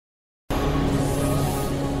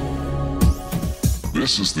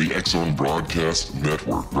This is the X-Zone Broadcast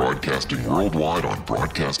Network, broadcasting worldwide on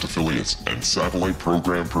broadcast affiliates and satellite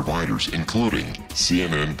program providers, including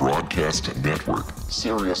CNN Broadcast Network,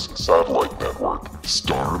 Sirius Satellite Network,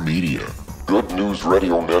 Star Media, Good News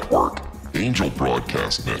Radio Network, Angel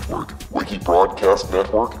Broadcast Network, Wiki Broadcast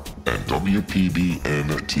Network, and WPBN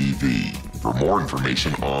TV. For more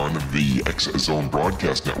information on the X-Zone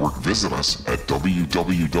Broadcast Network, visit us at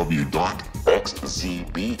www.xzbn.net.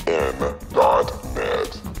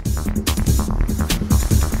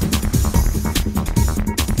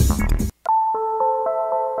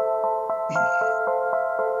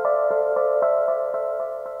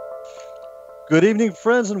 Good evening,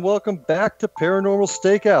 friends, and welcome back to Paranormal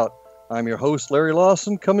StakeOut. I'm your host, Larry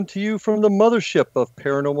Lawson, coming to you from the mothership of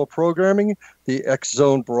paranormal programming, the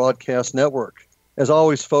X-Zone Broadcast Network. As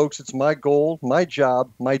always, folks, it's my goal, my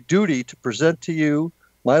job, my duty to present to you,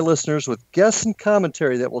 my listeners, with guests and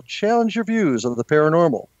commentary that will challenge your views of the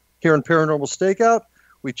paranormal. Here in Paranormal StakeOut,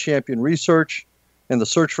 we champion research and the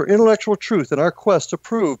search for intellectual truth in our quest to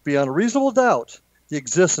prove beyond a reasonable doubt the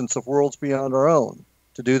existence of worlds beyond our own.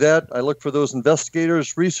 To do that, I look for those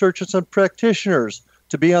investigators, researchers, and practitioners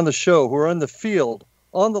to be on the show who are in the field,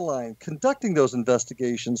 on the line, conducting those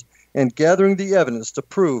investigations and gathering the evidence to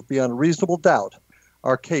prove beyond a reasonable doubt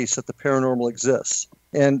our case that the paranormal exists.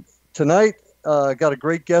 And tonight, I got a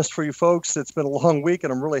great guest for you folks. It's been a long week,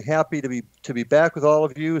 and I'm really happy to be back with all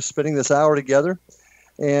of you, spending this hour together.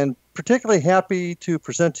 And particularly happy to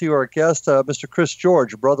present to you our guest, Mr. Chris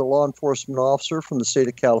George, a brother law enforcement officer from the state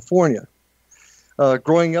of California.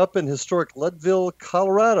 Growing up in historic Leadville,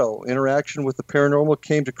 Colorado, interaction with the paranormal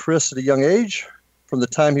came to Chris at a young age. From the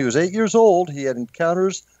time he was 8 years old, he had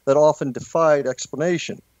encounters that often defied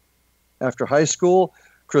explanation. After high school,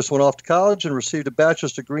 Chris went off to college and received a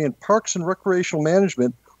bachelor's degree in Parks and Recreational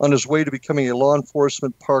Management on his way to becoming a law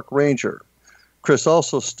enforcement park ranger. Chris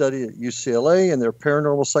also studied at UCLA in their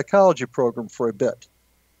paranormal psychology program for a bit.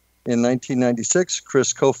 In 1996,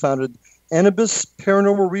 Chris co-founded Anubis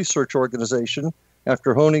Paranormal Research Organization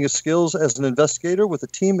after honing his skills as an investigator with a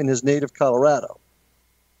team in his native Colorado.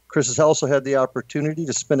 Chris has also had the opportunity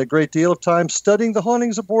to spend a great deal of time studying the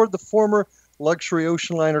hauntings aboard the former luxury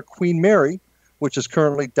ocean liner Queen Mary, which is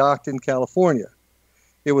currently docked in California.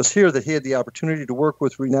 It was here that he had the opportunity to work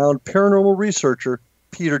with renowned paranormal researcher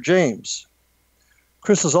Peter James.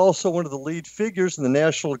 Chris is also one of the lead figures in the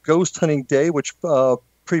National Ghost Hunting Day, which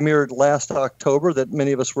premiered last October that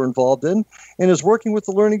many of us were involved in, and is working with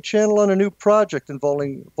the Learning Channel on a new project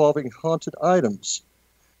involving haunted items.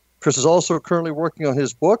 Chris is also currently working on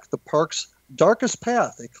his book, The Park's Darkest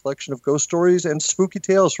Path, a collection of ghost stories and spooky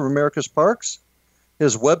tales from America's parks.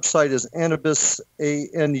 His website is Anubis,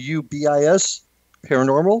 ANUBIS,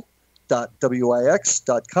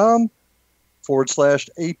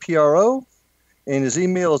 paranormal.wix.com/APRO, and his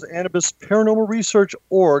email is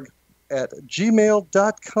anubisparanormalresearch.org at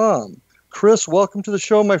gmail.com. Chris, welcome to the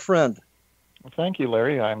show, my friend. Well, thank you,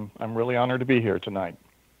 Larry. I'm really honored to be here tonight.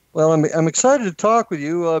 Well, I'm excited to talk with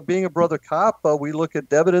you. Being a brother cop, we look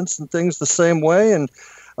at evidence and things the same way, and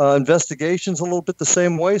investigations a little bit the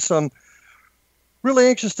same way. So I'm really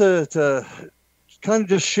anxious to kind of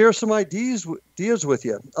just share some ideas with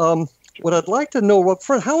you. What I'd like to know,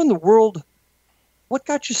 how in the world, what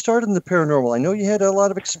got you started in the paranormal? I know you had a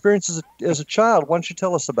lot of experiences as a child. Why don't you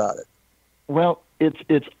tell us about it? Well,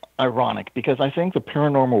 it's ironic because I think the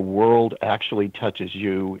paranormal world actually touches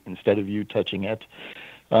you instead of you touching it.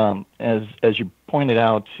 As you pointed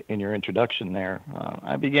out in your introduction there,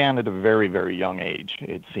 I began at a very, very young age,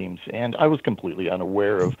 it seems, and I was completely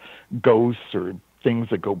unaware of ghosts or things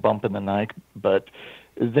that go bump in the night, but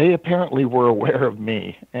they apparently were aware of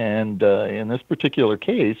me. And in this particular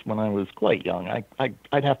case, when I was quite young,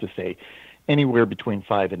 I'd have to say anywhere between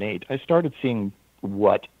 5 and 8, I started seeing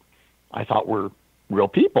what I thought were real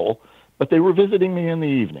people, but they were visiting me in the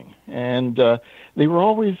evening. And they were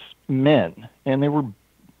always men, and they were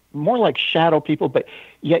more like shadow people, but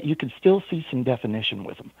yet you could still see some definition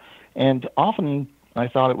with them. And often I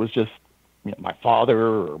thought it was just my father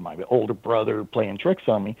or my older brother playing tricks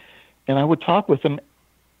on me. And I would talk with them,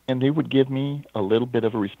 and they would give me a little bit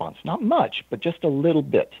of a response. Not much, but just a little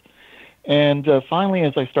bit. And finally,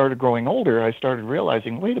 as I started growing older, I started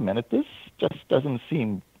realizing, wait a minute, this just doesn't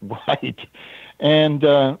seem right. And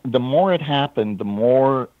the more it happened, the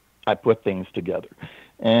more I put things together.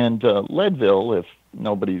 And Leadville, if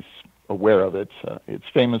nobody's aware of it, it's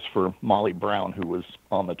famous for Molly Brown, who was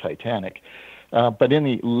on the Titanic. But in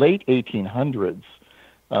the late 1800s,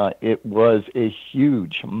 it was a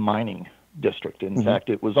huge mining district. In fact,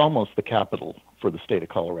 it was almost the capital for the state of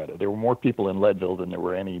Colorado. There were more people in Leadville than there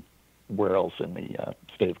were anywhere else in the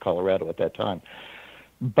state of Colorado at that time.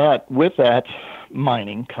 But with that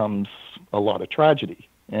mining comes a lot of tragedy,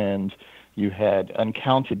 and you had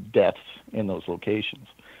uncounted deaths in those locations.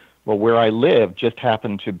 Well, where I live just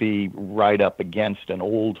happened to be right up against an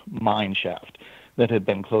old mine shaft that had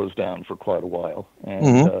been closed down for quite a while.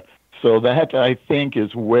 And so that, I think,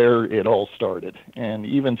 is where it all started. And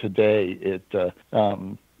even today,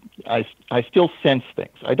 I still sense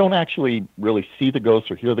things. I don't actually really see the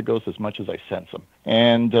ghosts or hear the ghosts as much as I sense them.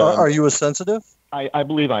 And are you a sensitive? I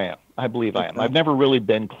believe I am. I am. I've never really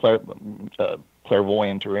been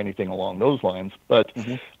clairvoyant or anything along those lines, but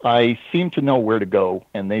I seem to know where to go,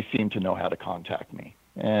 and they seem to know how to contact me.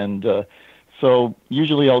 And so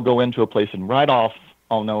usually I'll go into a place, and right off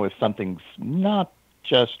I'll know if something's not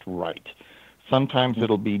just right. Sometimes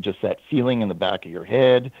it'll be just that feeling in the back of your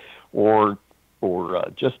head, or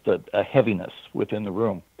just a heaviness within the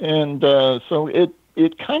room. And so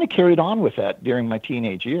it kind of carried on with that during my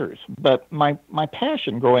teenage years. But my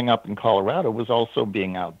passion growing up in Colorado was also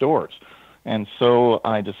being outdoors. And so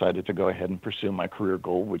I decided to go ahead and pursue my career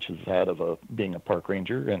goal, which is that of being a park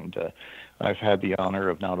ranger. And I've had the honor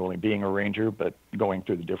of not only being a ranger, but going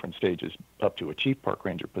through the different stages up to a chief park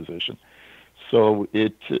ranger position. So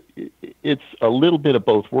it's a little bit of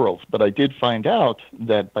both worlds. But I did find out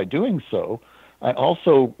that by doing so, I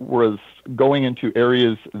also was going into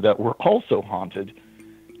areas that were also haunted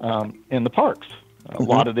in the parks. A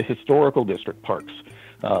lot of the historical district parks,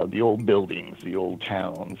 the old buildings, the old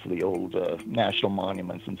towns, the old national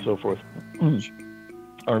monuments, and so forth,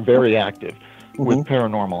 are very active with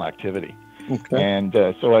paranormal activity. And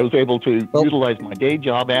so I was able to utilize my day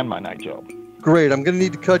job and my night job. Great. I'm going to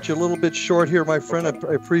need to cut you a little bit short here, my friend. I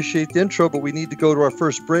appreciate the intro, but we need to go to our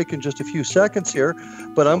first break in just a few seconds here.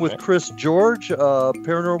 But I'm with Chris George,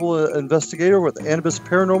 paranormal investigator with Annabis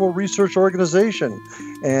Paranormal Research Organization.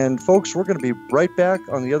 And folks, we're going to be right back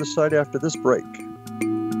on the other side after this break.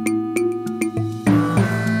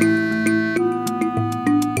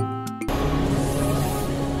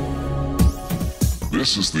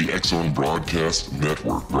 This is the X-Zone Broadcast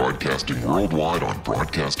Network, broadcasting worldwide on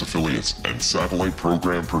broadcast affiliates and satellite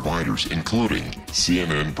program providers, including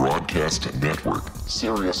CNN Broadcast Network,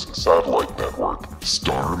 Sirius Satellite Network,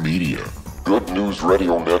 Star Media, Good News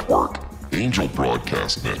Radio Network, Angel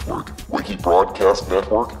Broadcast Network, Wiki Broadcast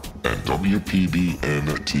Network, and WPBN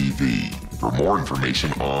TV. For more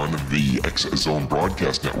information on the X-Zone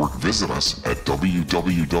Broadcast Network, visit us at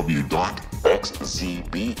www.xzbn.net.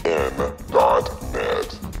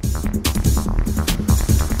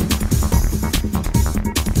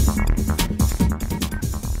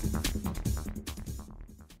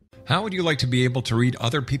 How would you like to be able to read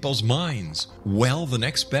other people's minds? Well, the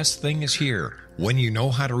next best thing is here. When you know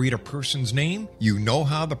how to read a person's name, you know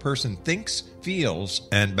how the person thinks, feels,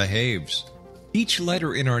 and behaves. Each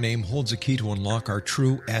letter in our name holds a key to unlock our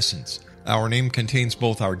true essence. Our name contains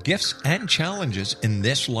both our gifts and challenges in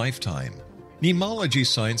this lifetime. Mnemology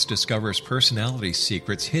science discovers personality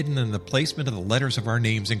secrets hidden in the placement of the letters of our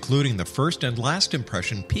names, including the first and last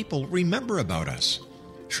impression people remember about us.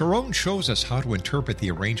 Sharon shows us how to interpret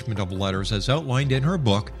the arrangement of letters as outlined in her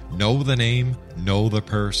book, Know the Name, Know the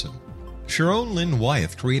Person. Sharon Lynn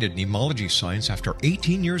Wyeth created mnemology science after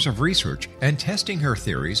 18 years of research and testing her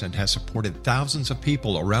theories, and has supported thousands of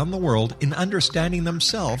people around the world in understanding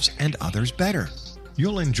themselves and others better.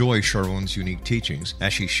 You'll enjoy Sharon's unique teachings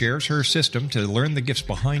as she shares her system to learn the gifts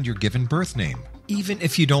behind your given birth name. Even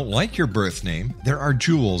if you don't like your birth name, there are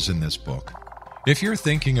jewels in this book. If you're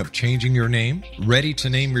thinking of changing your name, ready to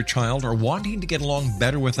name your child, or wanting to get along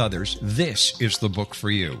better with others, this is the book for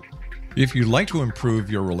you. If you'd like to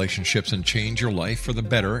improve your relationships and change your life for the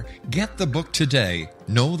better, get the book today,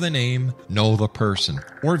 Know the Name, Know the Person,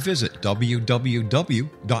 or visit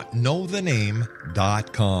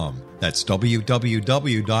www.knowthename.com. That's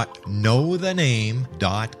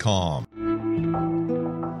www.knowthename.com.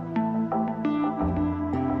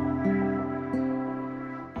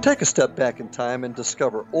 Take a step back in time and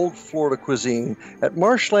discover old Florida cuisine at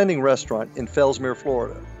Marsh Landing Restaurant in Fellsmere,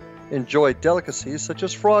 Florida. Enjoy delicacies such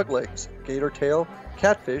as frog legs, gator tail,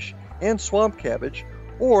 catfish, and swamp cabbage,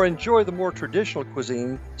 or enjoy the more traditional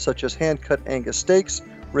cuisine such as hand-cut Angus steaks,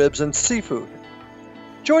 ribs, and seafood.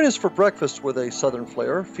 Join us for breakfast with a southern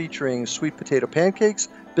flair featuring sweet potato pancakes,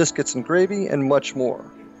 biscuits and gravy, and much more.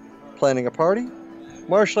 Planning a party?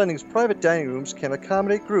 Marsh Landing's private dining rooms can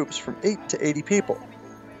accommodate groups from 8 to 80 people.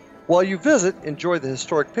 While you visit, enjoy the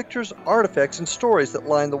historic pictures, artifacts, and stories that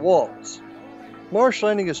line the walls. Marsh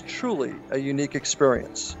Landing is truly a unique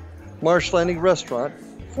experience. Marsh Landing Restaurant,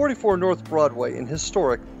 44 North Broadway in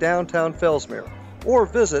historic downtown Fellsmere, or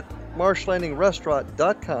visit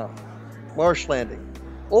marshlandingrestaurant.com. Marsh Landing,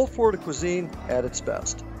 Old Florida cuisine at its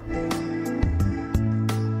best.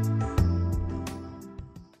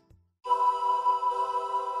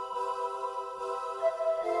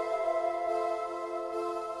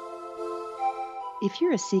 If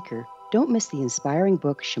you're a seeker, don't miss the inspiring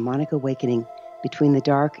book Shamanic Awakening, Between the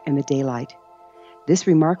Dark and the Daylight. This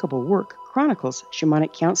remarkable work chronicles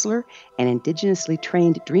shamanic counselor and indigenously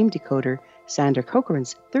trained dream decoder Sandra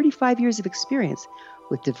Cochran's 35 years of experience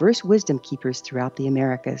with diverse wisdom keepers throughout the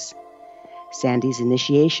Americas. Sandy's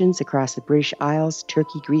initiations across the British Isles,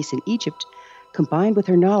 Turkey, Greece, and Egypt, combined with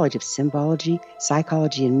her knowledge of symbology,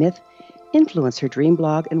 psychology, and myth, influence her dream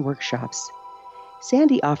blog and workshops.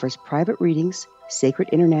 Sandy offers private readings, sacred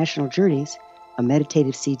international journeys, a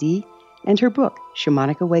meditative CD, and her book,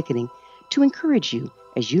 Shamanic Awakening, to encourage you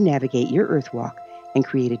as you navigate your earth walk and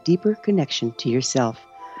create a deeper connection to yourself.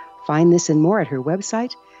 Find this and more at her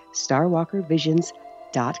website,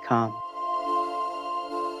 starwalkervisions.com.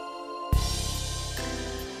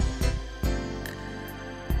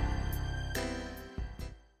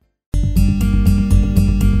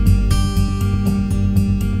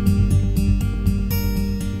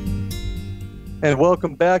 And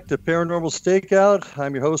welcome back to Paranormal Stakeout.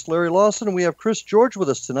 I'm your host, Larry Lawson, and we have Chris George with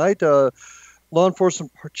us tonight, law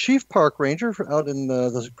enforcement chief park ranger out in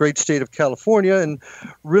the great state of California. And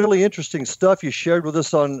really interesting stuff you shared with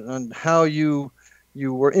us on how you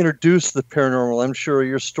were introduced to the paranormal. I'm sure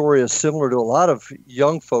your story is similar to a lot of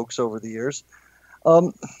young folks over the years.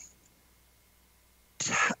 What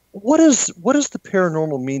does the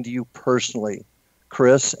paranormal mean to you personally,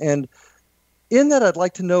 Chris? And in that, I'd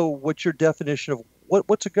like to know what your definition of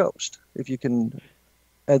what's a ghost, if you can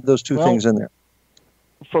add those two things in there.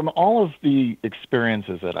 From all of the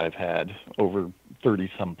experiences that I've had over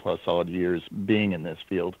 30-some plus odd years being in this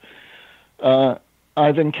field,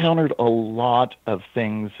 I've encountered a lot of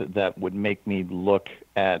things that would make me look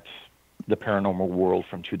at the paranormal world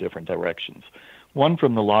from two different directions. One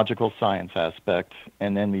from the logical science aspect,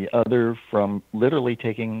 and then the other from literally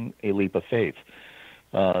taking a leap of faith.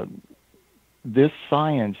 This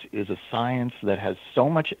science is a science that has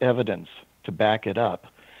so much evidence to back it up,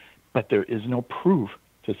 but there is no proof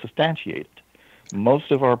to substantiate it.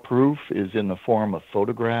 Most of our proof is in the form of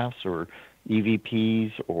photographs or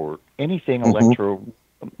EVPs or anything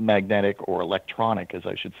electromagnetic or electronic, as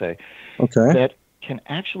I should say, that can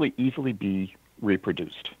actually easily be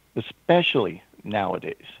reproduced, especially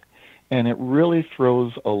nowadays. And it really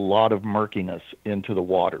throws a lot of murkiness into the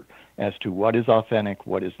water as to what is authentic,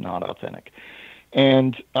 what is not authentic.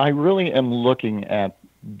 And I really am looking at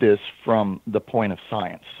this from the point of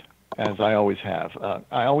science, as I always have.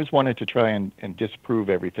 I always wanted to try and disprove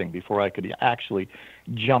everything before I could actually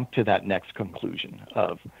jump to that next conclusion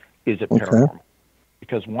of, is it paranormal?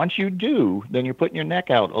 Because once you do, then you're putting your neck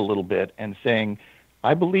out a little bit and saying,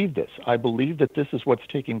 I believe this. I believe that this is what's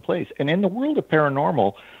taking place. And in the world of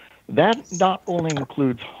paranormal, that not only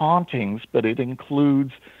includes hauntings, but it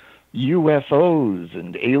includes UFOs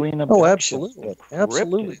and alien abductions. Oh, absolutely.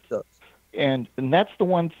 Absolutely it does. And that's the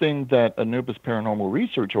one thing that Anubis Paranormal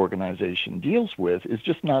Research Organization deals with, is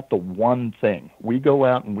just not the one thing. We go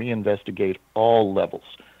out and we investigate all levels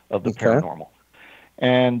of the paranormal.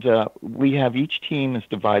 And we have each team is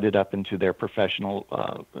divided up into their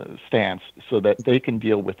professional stance so that they can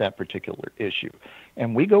deal with that particular issue.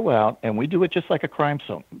 And we go out and we do it just like a crime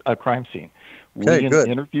scene. We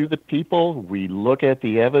interview the people, we look at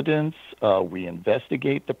the evidence, we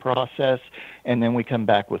investigate the process, and then we come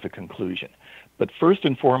back with a conclusion. But first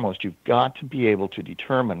and foremost, you've got to be able to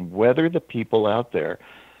determine whether the people out there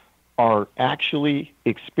are actually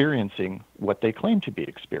experiencing what they claim to be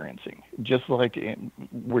experiencing. Just like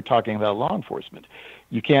we're talking about law enforcement.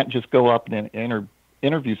 You can't just go up and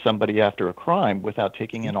interview somebody after a crime without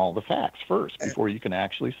taking in all the facts first before you can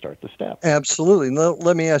actually start the steps. Absolutely. Now,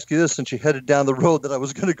 let me ask you this, since you headed down the road that I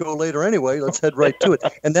was going to go later anyway. Let's head right to it.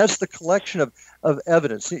 And that's the collection of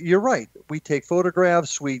evidence. You're right. We take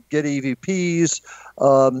photographs, we get EVPs,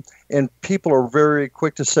 and people are very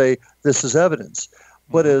quick to say this is evidence.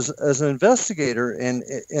 But as an investigator, and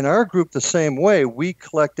in our group the same way, we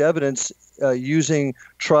collect evidence using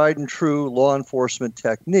tried and true law enforcement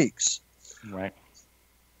techniques. Right.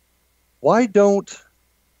 Why don't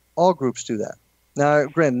all groups do that? Now,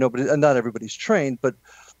 granted, not everybody's trained, but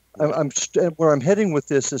where I'm heading with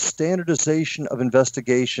this is standardization of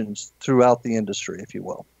investigations throughout the industry, if you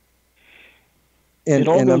will. And, it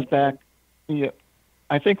all goes back. Yeah,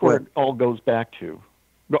 I think where it all goes back to.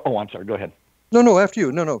 Oh, I'm sorry. Go ahead. No, after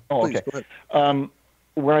you. No, oh, please, okay. Go ahead.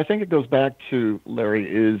 Where I think it goes back to, Larry,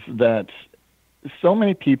 is that so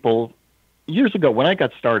many people, years ago when I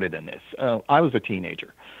got started in this, I was a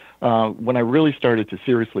teenager. when I really started to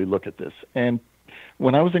seriously look at this. And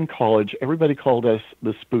when I was in college, everybody called us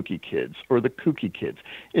the spooky kids or the kooky kids.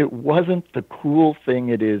 It wasn't the cool thing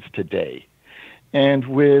it is today. And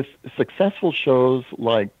with successful shows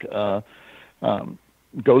like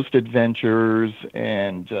Ghost Adventures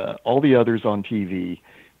and all the others on TV,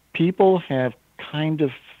 people have kind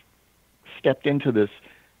of stepped into this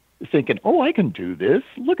thinking, oh, I can do this.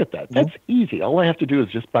 Look at that. That's easy. All I have to do is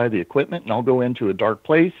just buy the equipment, and I'll go into a dark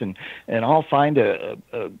place, and I'll find a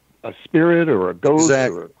spirit or a ghost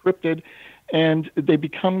or a cryptid. And they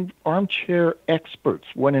become armchair experts,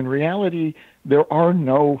 when in reality, there are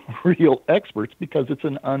no real experts because it's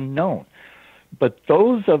an unknown. But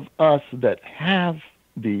those of us that have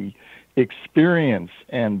the experience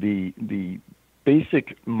and the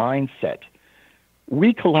basic mindset,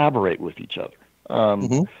 we collaborate with each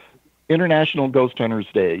other. International Ghost Hunters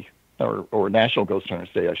Day, or National Ghost Hunters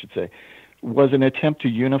Day, I should say, was an attempt to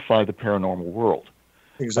unify the paranormal world.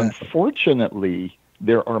 Exactly. Unfortunately,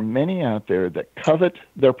 there are many out there that covet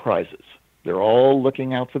their prizes. They're all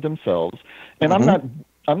looking out for themselves, and I'm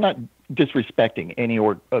not disrespecting any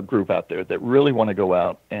group out there that really want to go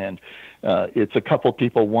out and it's a couple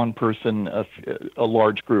people, one person, a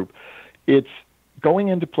large group. It's going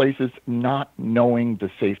into places not knowing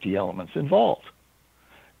the safety elements involved.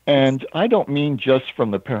 And I don't mean just from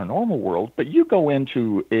the paranormal world, but you go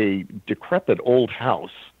into a decrepit old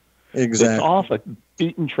house that's off a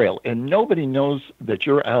beaten trail, and nobody knows that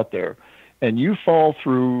you're out there, and you fall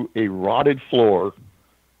through a rotted floor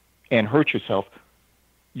and hurt yourself.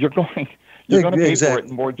 You're going to pay for it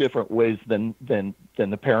in more different ways than the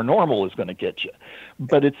paranormal is going to get you.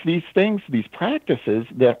 But it's these things, these practices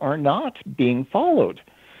that are not being followed,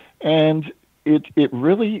 and it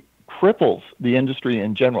really cripples the industry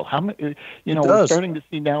in general. How many, we're starting to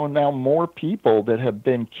see now more people that have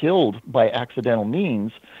been killed by accidental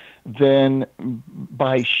means than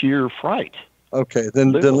by sheer fright. Okay,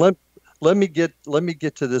 then let me get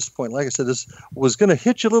to this point. Like I said, this was going to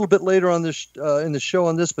hit you a little bit later on this in the show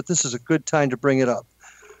on this, but this is a good time to bring it up.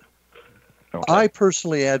 Okay. I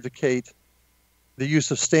personally advocate the use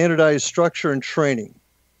of standardized structure and training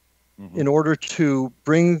in order to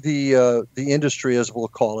bring the industry, as we'll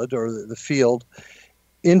call it, or the field,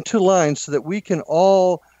 into line so that we can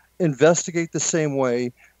all investigate the same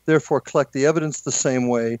way, therefore collect the evidence the same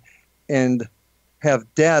way, and have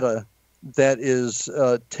data that is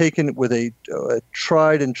taken with a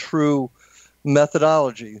tried and true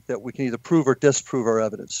methodology that we can either prove or disprove our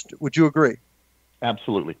evidence. Would you agree?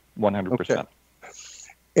 Absolutely, 100%. Okay.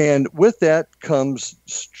 And with that comes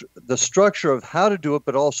the structure of how to do it,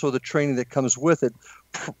 but also the training that comes with it.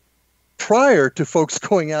 Prior to folks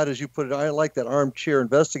going out, as you put it, I like that, armchair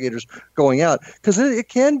investigators going out, because it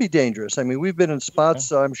can be dangerous. I mean, we've been in spots,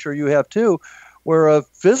 I'm sure you have too, where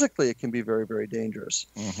physically it can be very, very dangerous.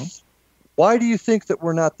 Why do you think that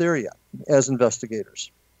we're not there yet as investigators?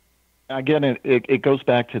 Again, it goes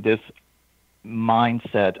back to this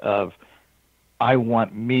mindset of, I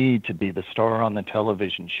want me to be the star on the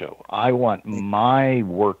television show. I want my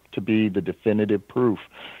work to be the definitive proof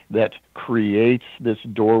that creates this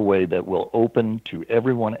doorway that will open to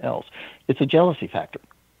everyone else. It's a jealousy factor.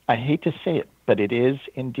 I hate to say it, but it is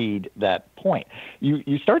indeed that point.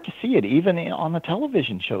 You start to see it even on the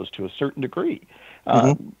television shows to a certain degree.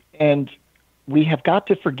 And we have got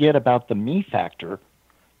to forget about the me factor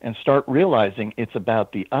and start realizing it's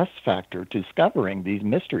about the us factor, discovering these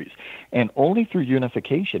mysteries. And only through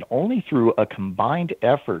unification, only through a combined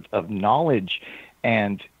effort of knowledge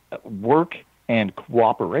and work and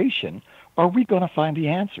cooperation are we going to find the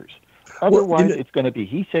answers. Otherwise, it's going to be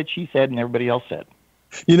he said, she said, and everybody else said.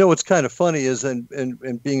 You know what's kind of funny is,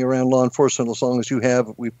 and being around law enforcement as long as you have,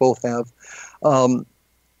 we both have,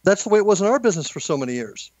 that's the way it was in our business for so many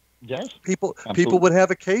years. Yes. People would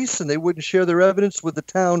have a case and they wouldn't share their evidence with the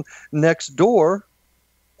town next door,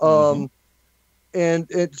 and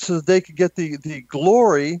so they could get the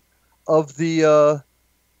glory of the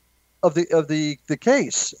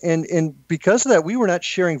case, and because of that, we were not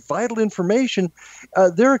sharing vital information.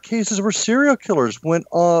 There are cases where serial killers went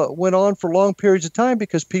on for long periods of time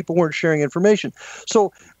because people weren't sharing information.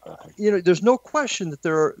 So, there's no question that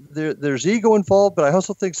there's ego involved, but I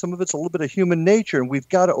also think some of it's a little bit of human nature, and we've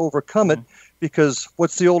got to overcome it, because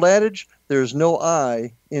what's the old adage? There's no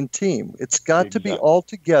I in team. It's got to be all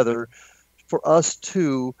together for us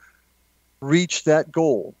to reach that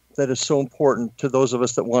goal that is so important to those of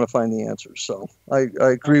us that want to find the answers. So I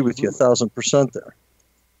agree with you 1,000% there.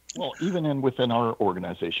 Well, even within our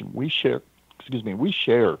organization, we share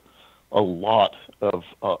a lot of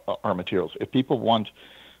our materials. If people want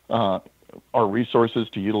our resources,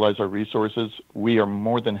 to utilize our resources, we are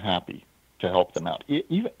more than happy to help them out,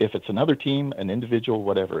 even if it's another team, an individual,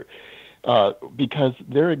 whatever. Because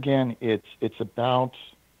there again, it's about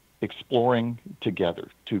exploring together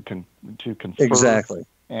to confer exactly,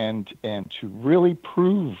 and to really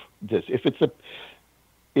prove this.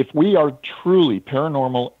 If we are truly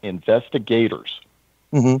paranormal investigators,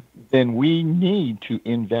 then we need to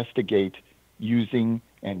investigate using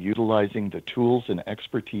and utilizing the tools and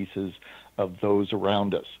expertises of those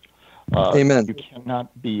around us. Amen. You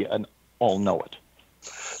cannot be an all-know-it.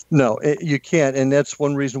 No, you can't, and that's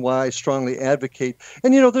one reason why I strongly advocate.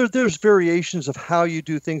 And there's variations of how you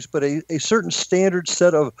do things, but a certain standard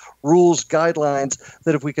set of rules, guidelines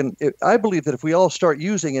that I believe that if we all start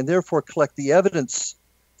using and therefore collect the evidence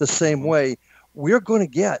the same way, we're going to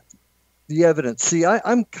get the evidence. See,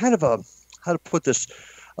 I'm kind of how to put this,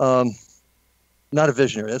 not a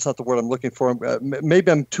visionary. That's not the word I'm looking for.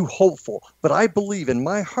 Maybe I'm too hopeful, but I believe in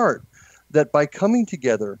my heart that by coming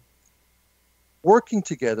together, working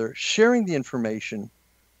together, sharing the information,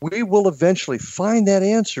 we will eventually find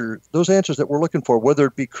those answers that we're looking for, whether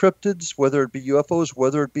it be cryptids, whether it be UFOs,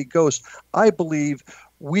 whether it be ghosts. I believe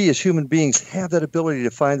we as human beings have that ability to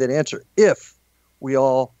find that answer if we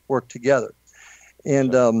all work together.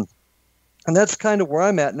 And that's kind of where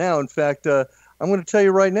I'm at now. In fact, I'm going to tell you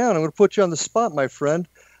right now, and I'm going to put you on the spot, my friend.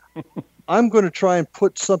 I'm going to try and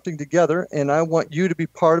put something together, and I want you to be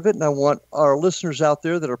part of it, and I want our listeners out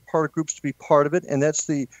there that are part of groups to be part of it, and that's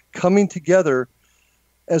the coming together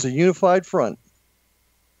as a unified front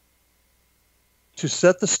to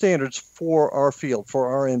set the standards for our field, for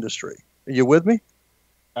our industry. Are you with me?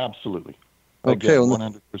 Absolutely. Okay.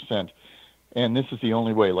 Again, 100%. And this is the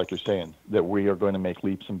only way, like you're saying, that we are going to make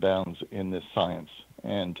leaps and bounds in this science.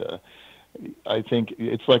 And I think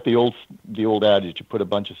it's like the old adage: you put a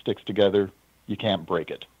bunch of sticks together, you can't break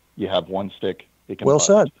it. You have one stick, it can bust.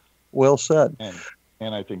 Well said.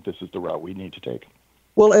 And I think this is the route we need to take.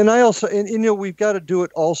 Well, and I also, and we've got to do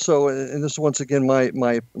it also, and this is once again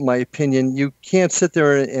my opinion. You can't sit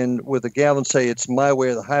there and with a gavel and say it's my way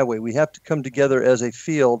or the highway. We have to come together as a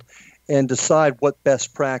field and decide what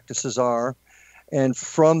best practices are, and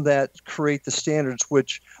from that create the standards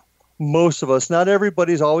which most of us, not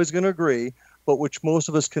everybody's always going to agree, but which most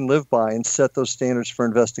of us can live by and set those standards for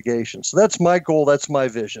investigation. So that's my goal. That's my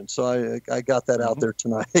vision. So I got that out there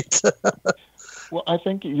tonight. Well, I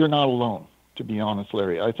think you're not alone, to be honest,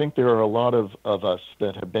 Larry. I think there are a lot of us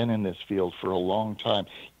that have been in this field for a long time,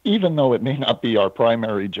 even though it may not be our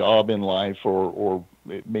primary job in life or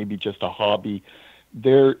it may be just a hobby.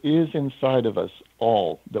 There is inside of us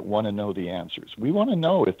all that want to know the answers. We want to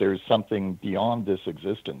know if there's something beyond this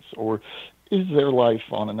existence, or is there life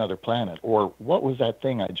on another planet, or what was that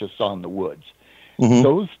thing I just saw in the woods?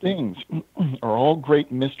 Those things are all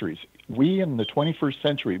great mysteries. We in the 21st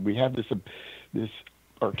century, we have this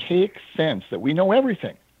archaic sense that we know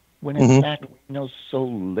everything, when in fact we know so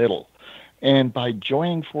little. And by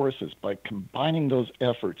joining forces, by combining those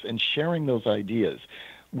efforts and sharing those ideas,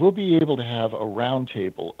 we'll be able to have a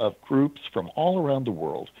roundtable of groups from all around the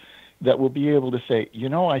world that will be able to say,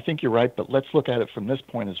 I think you're right, but let's look at it from this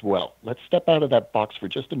point as well. Let's step out of that box for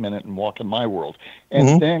just a minute and walk in my world,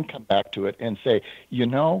 and then come back to it and say,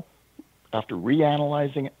 after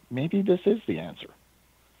reanalyzing it, maybe this is the answer.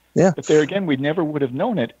 Yeah. But there again, we never would have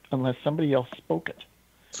known it unless somebody else spoke it.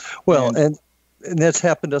 Well, and that's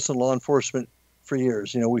happened to us in law enforcement for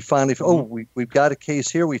years. We finally, we've got a case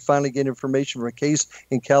here. We finally get information from a case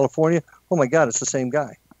in California. Oh my God, it's the same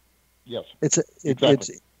guy. Yes.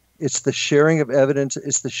 It's the sharing of evidence.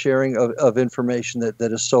 It's the sharing of information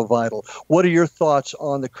that is so vital. What are your thoughts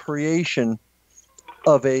on the creation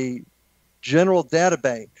of a general data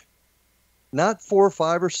bank, not 4,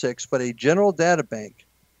 5, or 6, but a general data bank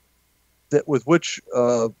with which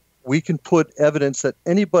we can put evidence that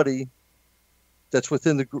anybody that's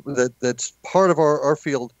within the group that's part of our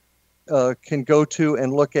field can go to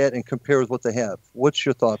and look at and compare with what they have? What's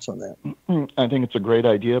your thoughts on that? I think it's a great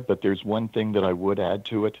idea, but there's one thing that I would add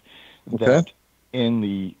to it, that in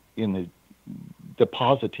the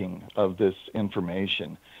depositing of this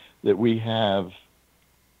information, that we have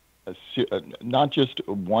not just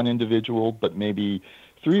one individual, but maybe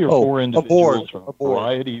 3 or 4 individuals from a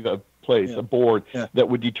variety of places, a board that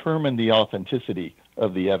would determine the authenticity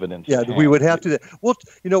of the evidence. Yeah, we would have to. Well,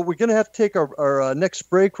 we're going to have to take our next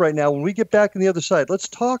break right now. When we get back on the other side, let's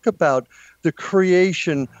talk about the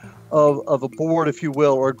creation of a board, if you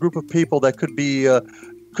will, or a group of people that could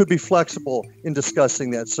be flexible in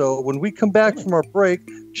discussing that. So when we come back from our break,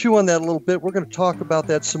 chew on that a little bit. We're going to talk about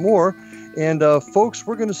that some more. And folks,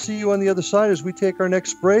 we're going to see you on the other side as we take our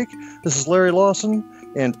next break. This is Larry Lawson,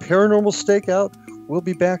 and Paranormal Stakeout will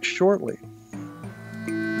be back shortly.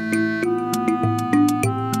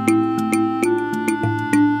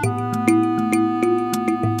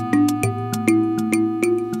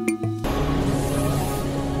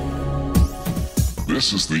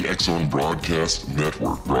 This is the X-Zone Broadcast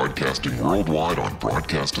Network, broadcasting worldwide on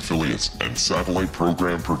broadcast affiliates and satellite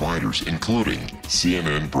program providers, including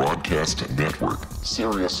CNN Broadcast Network,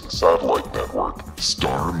 Sirius Satellite Network,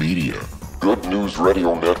 Star Media, Good News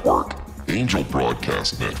Radio Network, Angel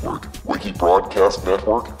Broadcast Network, Wiki Broadcast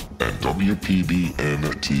Network, and WPBN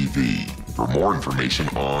TV. For more information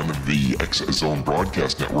on the X-Zone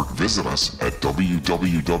Broadcast Network, visit us at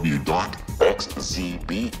www.xzbn.net.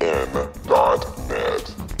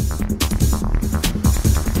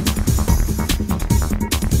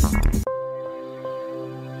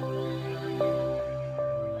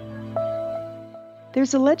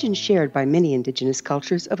 There's a legend shared by many indigenous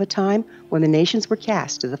cultures of a time when the nations were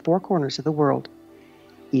cast to the four corners of the world.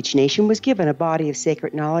 Each nation was given a body of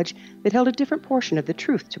sacred knowledge that held a different portion of the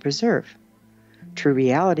truth to preserve. True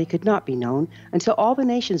reality could not be known until all the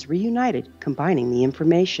nations reunited, combining the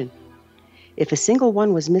information. If a single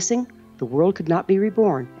one was missing, the world could not be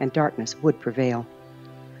reborn and darkness would prevail.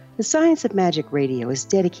 The Science of Magic Radio is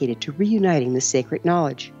dedicated to reuniting the sacred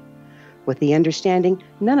knowledge. With the understanding,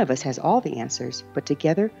 none of us has all the answers, but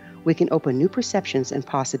together we can open new perceptions and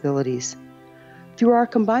possibilities. Through our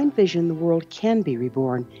combined vision, the world can be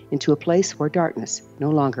reborn into a place where darkness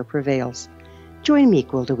no longer prevails. Join me,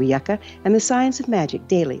 Gwilda Wiyaka, and the Science of Magic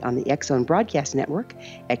daily on the X-Zone Broadcast Network,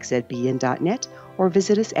 xzbn.net, or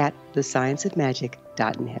visit us at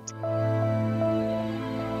thescienceofmagic.net.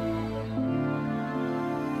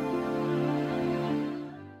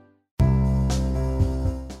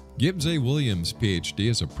 Gibbs A. Williams, Ph.D.,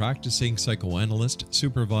 is a practicing psychoanalyst,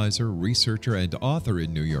 supervisor, researcher, and author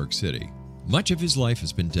in New York City. Much of his life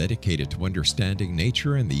has been dedicated to understanding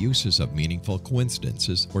nature and the uses of meaningful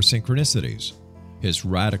coincidences or synchronicities. His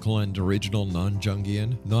radical and original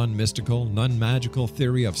non-Jungian, non-mystical, non-magical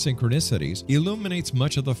theory of synchronicities illuminates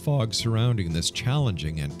much of the fog surrounding this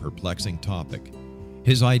challenging and perplexing topic.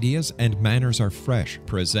 His ideas and manners are fresh,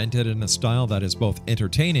 presented in a style that is both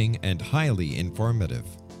entertaining and highly informative.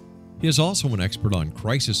 He is also an expert on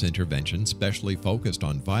crisis intervention, specially focused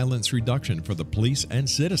on violence reduction for the police and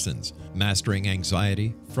citizens, mastering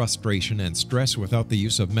anxiety, frustration, and stress without the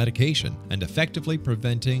use of medication, and effectively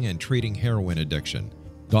preventing and treating heroin addiction.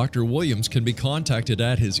 Dr. Williams can be contacted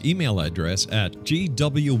at his email address at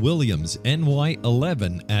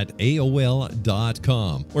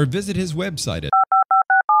gwwilliamsny11@aol.com or visit his website at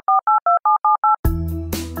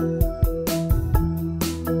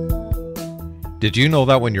Did you know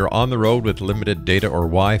that when you're on the road with limited data or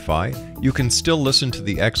Wi-Fi, you can still listen to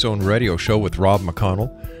the X-Zone Radio Show with Rob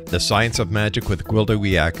McConnell, The Science of Magic with Gwilda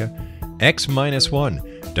Wiyaka,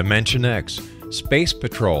 X-1, Dimension X, Space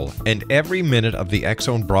Patrol, and every minute of the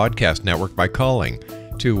X-Zone Broadcast Network by calling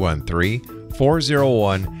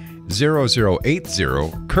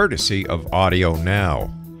 213-401-0080, courtesy of Audio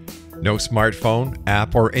Now. No smartphone,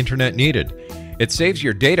 app, or internet needed. It saves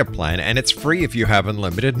your data plan and it's free if you have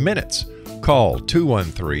unlimited minutes. Call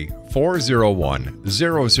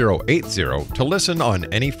 213-401-0080 to listen on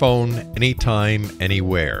any phone, anytime,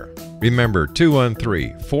 anywhere. Remember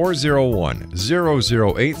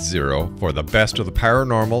 213-401-0080 for the best of the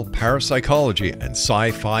paranormal, parapsychology, and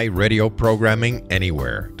sci-fi radio programming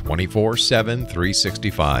anywhere, 24/7,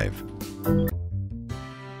 365.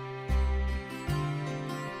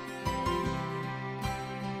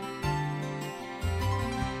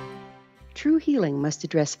 True healing must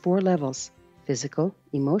address 4 levels: physical,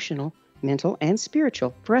 emotional, mental, and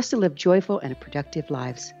spiritual, for us to live joyful and productive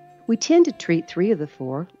lives. We tend to treat 3 of the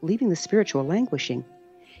 4, leaving the spiritual languishing.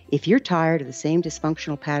 If you're tired of the same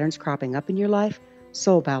dysfunctional patterns cropping up in your life,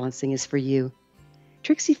 Soul Balancing is for you.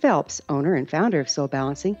 Trixie Phelps, owner and founder of Soul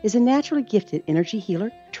Balancing, is a naturally gifted energy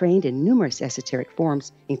healer trained in numerous esoteric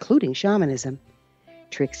forms, including shamanism.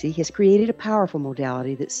 Trixie has created a powerful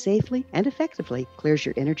modality that safely and effectively clears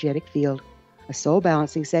your energetic field. A soul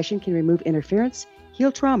balancing session can remove interference,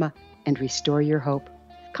 heal trauma, and restore your hope.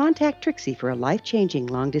 Contact Trixie for a life-changing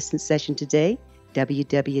long-distance session today,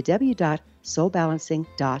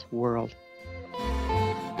 www.soulbalancing.world.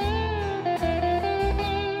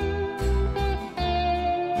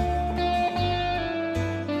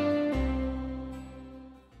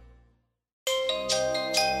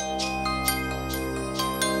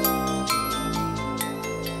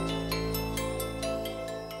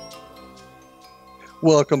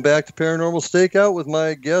 Welcome back to Paranormal Stakeout with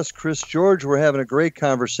my guest, Chris George. We're having a great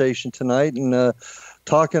conversation tonight and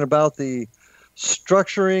talking about the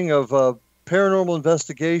structuring of paranormal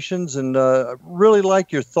investigations, and really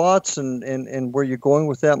like your thoughts and where you're going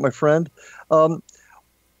with that, my friend.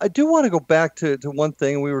 I do want to go back to one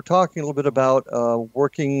thing. We were talking a little bit about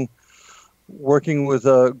working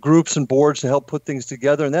with groups and boards to help put things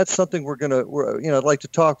together, and that's something I'd like to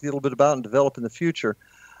talk a little bit about and develop in the future.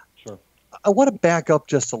 Sure. I want to back up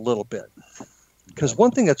just a little bit, because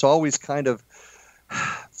one thing that's always kind of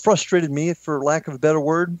frustrated me, for lack of a better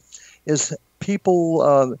word, is people,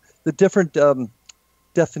 the different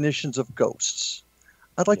definitions of ghosts.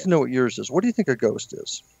 I'd like to know what yours is. What do you think a ghost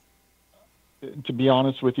is? To be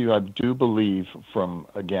honest with you, I do believe from,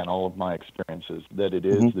 again, all of my experiences that it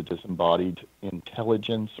is the disembodied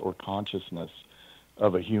intelligence or consciousness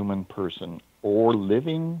of a human person or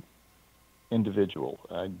living individual.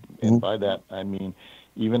 And by that, I mean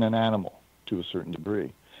even an animal to a certain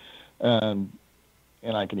degree. And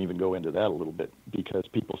I can even go into that a little bit, because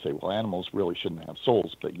people say, well, animals really shouldn't have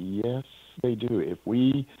souls. But yes, they do. If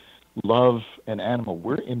we love an animal,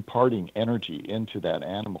 we're imparting energy into that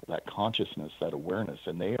animal, that consciousness, that awareness,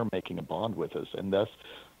 and they are making a bond with us. And thus,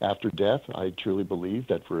 after death, I truly believe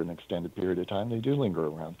that for an extended period of time, they do linger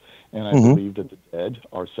around. And I believe that the dead,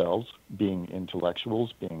 ourselves, being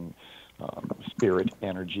intellectuals, being spirit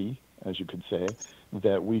energy, as you could say,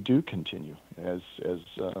 that we do continue. As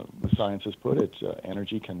the science has put it,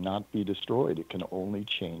 energy cannot be destroyed. It can only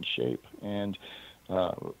change shape. And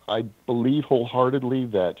I believe wholeheartedly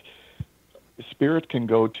that spirit can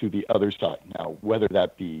go to the other side. Now, whether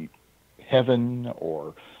that be heaven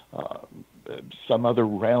or some other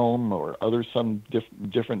realm or some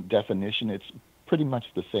different definition, it's pretty much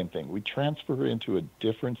the same thing. We transfer into a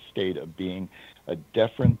different state of being, a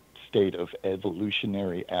different state of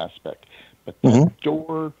evolutionary aspect. But that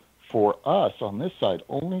door for us on this side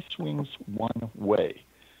only swings one way.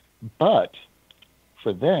 But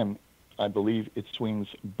for them, I believe it swings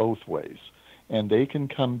both ways, and they can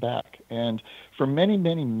come back. And for many,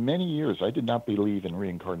 many, many years, I did not believe in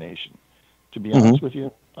reincarnation. To be honest with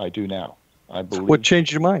you, I do now. I believe. What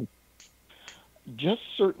changed your mind? Just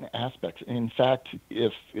certain aspects. In fact,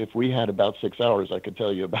 if we had about 6 hours, I could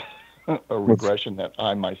tell you about a regression that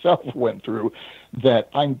I myself went through that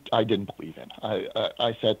I didn't believe in.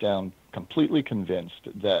 I sat down completely convinced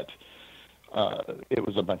that it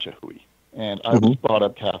was a bunch of hooey. And I was brought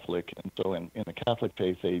up Catholic, and so in the Catholic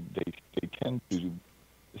faith, they tend to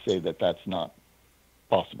say that that's not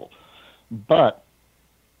possible. But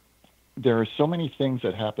there are so many things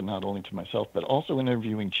that happen not only to myself, but also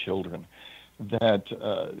interviewing children that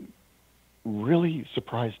really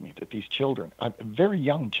surprised me, that these children, very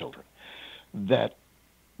young children, that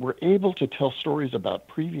were able to tell stories about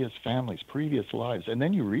previous families, previous lives, and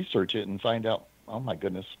then you research it and find out, oh my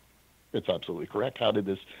goodness, it's absolutely correct. How did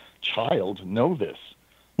this child know this?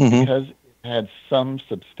 Because it had some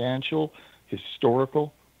substantial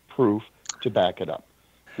historical proof to back it up,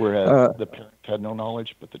 whereas the parents had no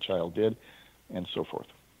knowledge, but the child did, and so forth.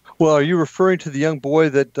 Well, are you referring to the young boy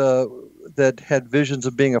that had visions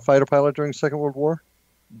of being a fighter pilot during the Second World War?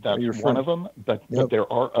 That's one of them, but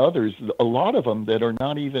there are others, a lot of them that are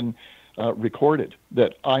not even recorded,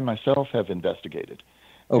 that I myself have investigated.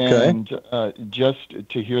 Okay. And just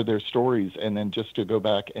to hear their stories, and then just to go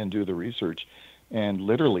back and do the research and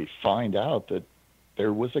literally find out that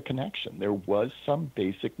there was a connection. There was some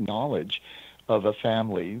basic knowledge of a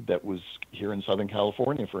family that was here in Southern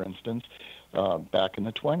California, for instance, back in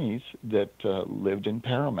the 20s, that lived in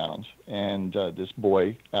Paramount. And this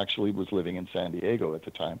boy actually was living in San Diego at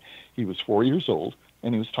the time. He was 4 years old,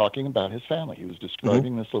 and he was talking about his family. He was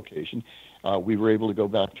describing this location. We were able to go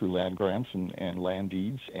back through land grants and land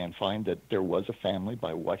deeds and find that there was a family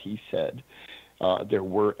by what he said. There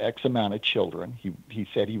were X amount of children. He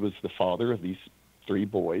said he was the father of these 3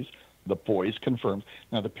 boys. The boys confirmed.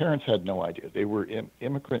 Now, the parents had no idea. They were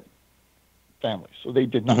immigrant families, so they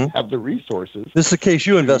did not have the resources. This is a case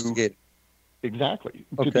you investigated. Exactly.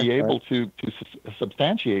 To be able to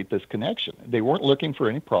substantiate this connection. They weren't looking for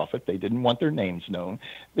any profit. They didn't want their names known.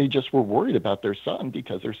 They just were worried about their son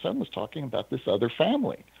because their son was talking about this other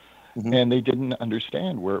family. And they didn't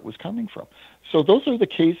understand where it was coming from. So those are the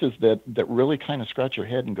cases that really kind of scratch your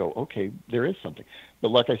head and go, okay, there is something.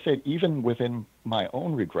 But like I said, even within my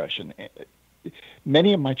own regression,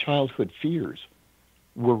 many of my childhood fears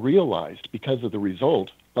were realized because of the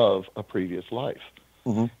result of a previous life.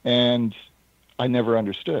 And I never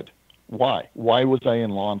understood why. Why was I in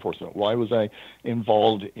law enforcement? Why was I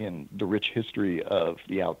involved in the rich history of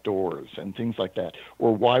the outdoors and things like that?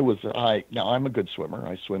 Or why was now I'm a good swimmer.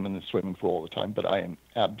 I swim in the swimming pool all the time, but I am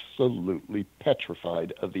absolutely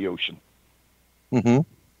petrified of the ocean. And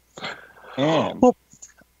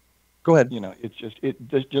Go ahead.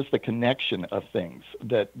 It's just the connection of things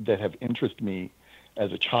that have interested me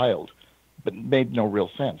as a child, but made no real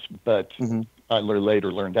sense. But I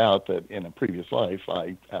later learned out that in a previous life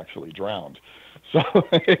I actually drowned. So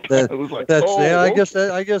it was like, I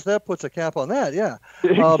guess that puts a cap on that. Yeah,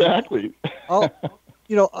 exactly.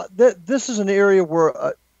 This is an area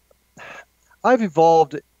where I've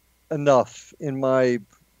evolved enough in my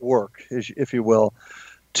work, if you will,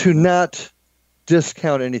 to not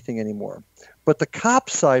discount anything anymore. But the cop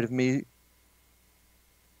side of me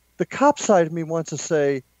wants to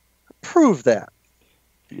say, prove that.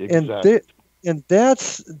 Exactly. And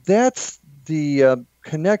that's the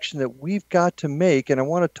connection that we've got to make. And I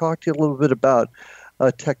want to talk to you a little bit about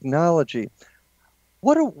technology.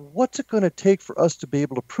 What's it going to take for us to be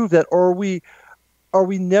able to prove that? Or are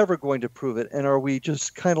we never going to prove it? And are we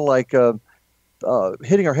just kind of like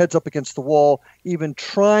hitting our heads up against the wall, even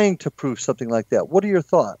trying to prove something like that? What are your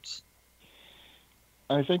thoughts?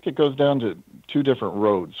 I think it goes down to two different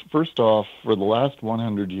roads. First off, for the last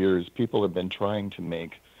 100 years, people have been trying to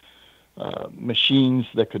make machines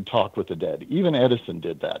that could talk with the dead. Even Edison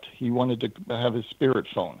did that. He wanted to have his spirit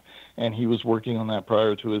phone, and he was working on that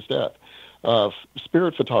prior to his death.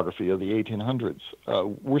 Spirit photography of the 1800s.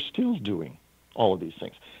 We're still doing all of these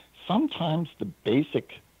things. Sometimes the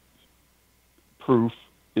basic proof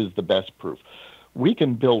is the best proof. We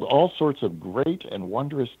can build all sorts of great and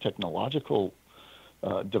wondrous technological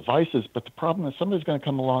devices, but the problem is somebody's going to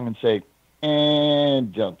come along and say,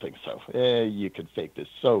 don't think so. You could fake this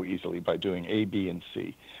so easily by doing A, B, and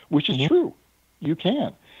C, which is true. You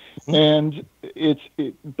can. And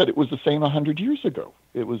but it was the same 100 years ago.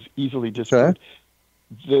 It was easily disproved.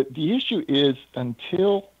 Okay. The issue is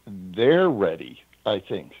until they're ready, I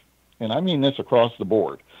think, and I mean this across the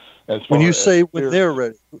board. When you say when they're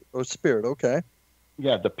ready, spirit, okay.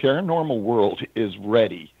 Yeah, the paranormal world is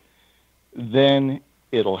ready, then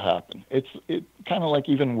it'll happen. It's kind of like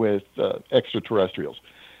even with extraterrestrials.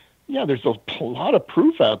 Yeah, there's a lot of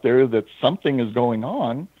proof out there that something is going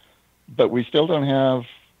on, but we still don't have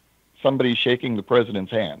somebody shaking the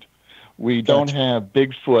president's hand. We don't have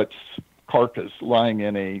Bigfoot's carcass lying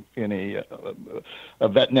in a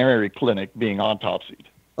veterinary clinic being autopsied.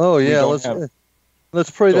 Oh yeah,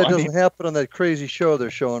 let's pray that doesn't happen on that crazy show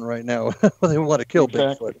they're showing right now. They want to kill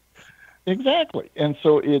Bigfoot. Exactly, and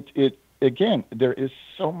so it again, there is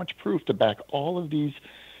so much proof to back all of these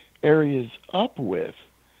areas up with,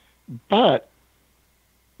 but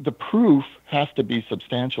the proof has to be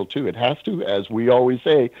substantial too. It has to, as we always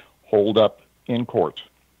say, hold up in court.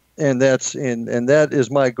 And that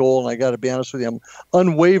is my goal. And I got to be honest with you, I'm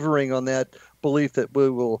unwavering on that belief that we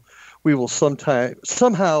will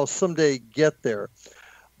somehow, someday get there.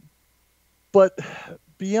 But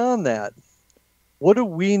beyond that, what do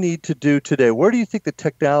we need to do today? Where do you think the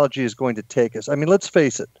technology is going to take us? I mean, let's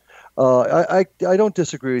face it. I don't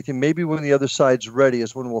disagree with you. Maybe when the other side's ready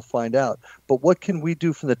is when we'll find out. But what can we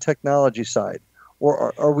do from the technology side?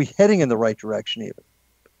 Or are we heading in the right direction even?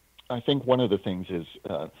 I think one of the things is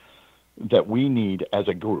that we need as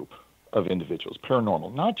a group of individuals,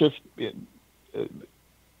 paranormal, not just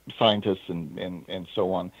scientists and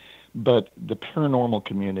so on, but the paranormal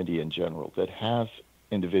community in general that has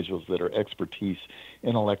individuals that are expertise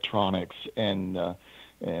in electronics and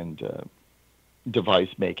device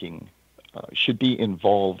making should be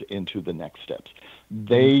involved into the next steps.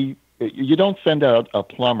 You don't send out a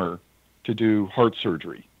plumber to do heart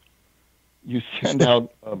surgery. You send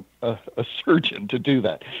out a surgeon to do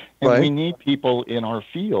that. And we need people in our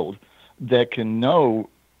field that can know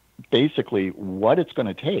basically what it's going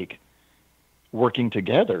to take working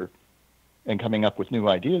together and coming up with new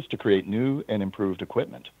ideas to create new and improved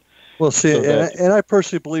equipment. Well, see, and I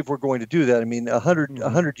personally believe we're going to do that. I mean,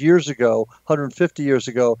 100 years ago, 150 years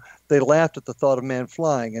ago, they laughed at the thought of man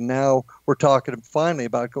flying, and now we're talking finally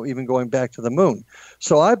about even going back to the moon.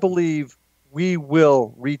 So I believe we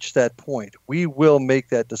will reach that point. We will make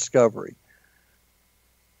that discovery.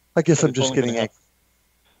 I guess I'm just getting angry.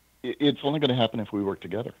 It's only going to happen if we work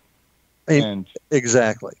together.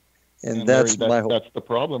 Exactly. And that's Larry, my hope. That's the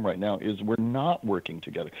problem right now is we're not working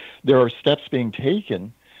together. There are steps being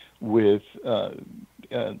taken with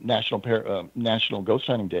National Ghost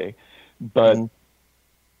Hunting Day, but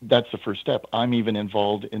that's the first step. I'm even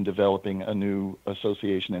involved in developing a new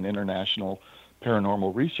association, an international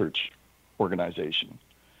paranormal research organization,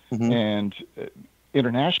 and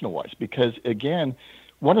international-wise, because again,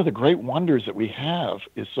 one of the great wonders that we have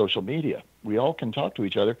is social media. We all can talk to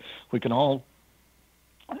each other. We can all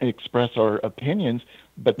express our opinions,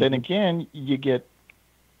 but then again, you get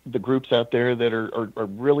the groups out there that are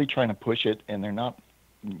really trying to push it, and they're not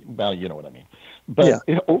well, you know what I mean. But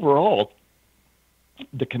Yeah. overall,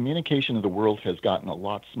 the communication of the world has gotten a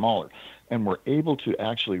lot smaller, and we're able to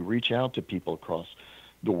actually reach out to people across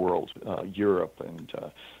the world, Europe and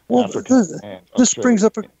Africa. And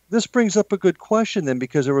This brings up a good question then,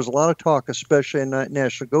 because there was a lot of talk, especially in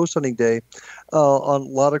National Ghost Hunting Day, on a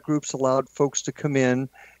lot of groups allowed folks to come in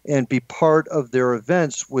and be part of their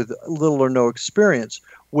events with little or no experience,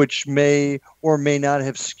 which may or may not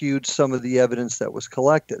have skewed some of the evidence that was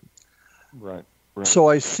collected. Right. So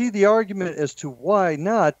I see the argument as to why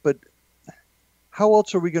not, but how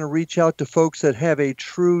else are we going to reach out to folks that have a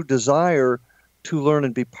true desire to learn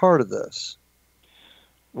and be part of this?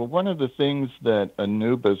 Well, one of the things that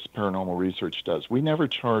Anubis Paranormal Research does, we never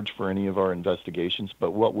charge for any of our investigations,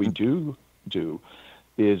 but what we do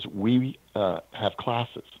is we have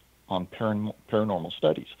classes on paranormal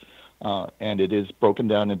studies. And it is broken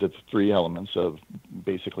down into the three elements of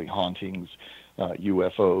basically hauntings,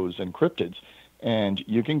 UFOs, and cryptids. And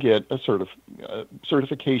you can get a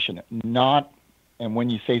certification. And when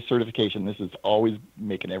you say certification, this is always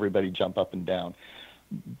making everybody jump up and down.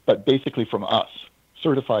 But basically from us,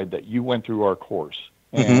 certified that you went through our course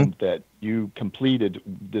and that you completed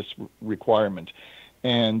this requirement.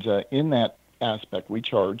 And in that aspect, we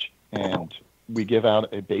charge, and we give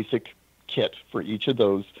out a basic kit for each of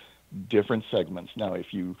those different segments. Now,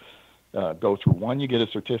 if you go through one, you get a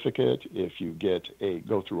certificate. If you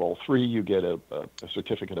go through all three, you get a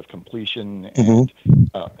certificate of completion and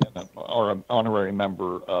or an honorary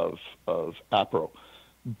member of APRO.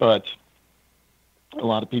 But a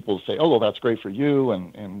lot of people say, oh, well, that's great for you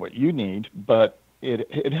and what you need, but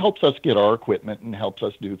it helps us get our equipment and helps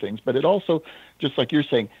us do things. But it also, just like you're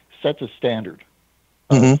saying, sets a standard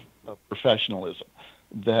of professionalism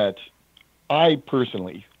that I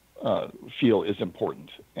personally feel is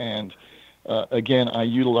important. And again, I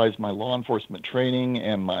utilize my law enforcement training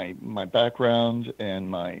and my background and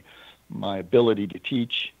my ability to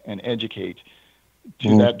teach and educate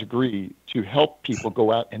to that degree to help people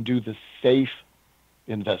go out and do the safe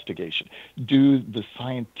investigation, do the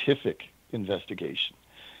scientific investigation,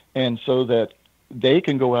 and so that they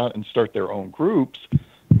can go out and start their own groups,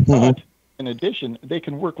 but in addition, they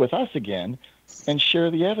can work with us again and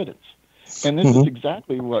share the evidence. And this is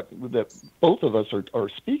exactly what that both of us are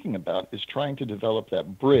speaking about, is trying to develop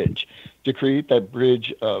that bridge, to create that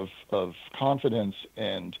bridge of confidence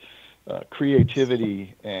and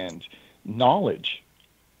creativity and knowledge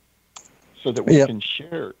so that we can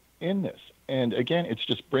share in this. And again, it's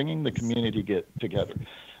just bringing the community together.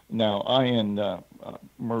 Now, I and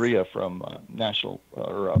Maria from National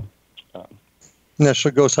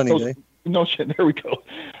Ghost Hunting Day. No shit. There we go.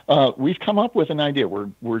 We've come up with an idea. We're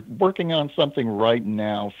working on something right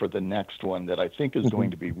now for the next one that I think is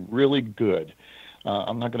going to be really good.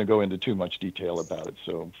 I'm not going to go into too much detail about it.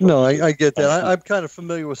 So no, I get that. I'm kind of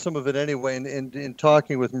familiar with some of it anyway, in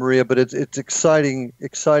talking with Maria. But it's exciting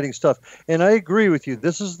stuff. And I agree with you.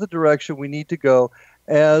 This is the direction we need to go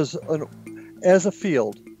as a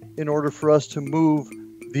field in order for us to move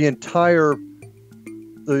the entire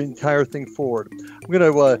thing forward.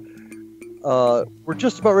 We're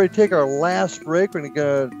just about ready to take our last break. We're going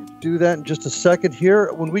to do that in just a second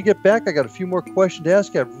here. When we get back, I got a few more questions to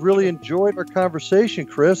ask you. I've really enjoyed our conversation,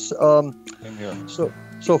 Chris. Same here. So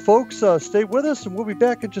folks, stay with us, and we'll be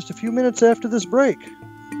back in just a few minutes after this break.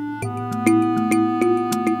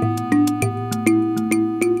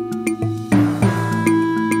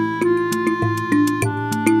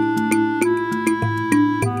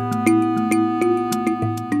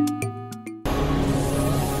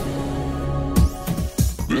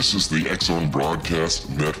 This is the X-Zone Broadcast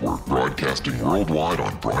Network, broadcasting worldwide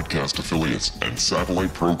on broadcast affiliates and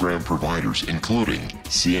satellite program providers, including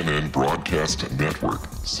CNN Broadcast Network,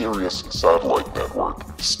 Sirius Satellite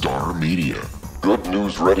Network, Star Media, Good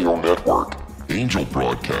News Radio Network, Angel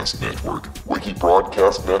Broadcast Network, Wiki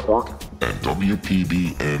Broadcast Network, and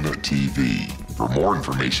WPBN TV. For more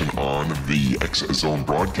information on the X-Zone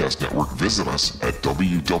Broadcast Network, visit us at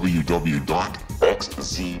www.xzbn.net.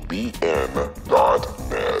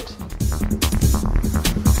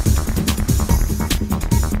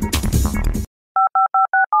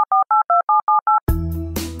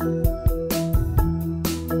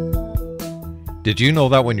 Did you know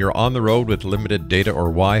that when you're on the road with limited data or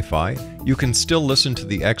Wi-Fi, you can still listen to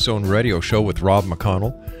the X-Zone Radio Show with Rob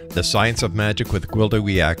McConnell, The Science of Magic with Gwilda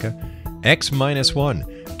Wiyaka,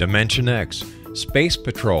 X-1, Dimension X, Space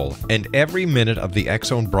Patrol, and every minute of the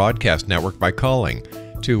X-Zone Broadcast Network by calling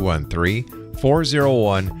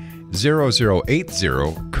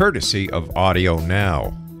 213-401-0080, courtesy of Audio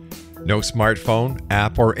Now. No smartphone,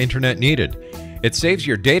 app, or internet needed. It saves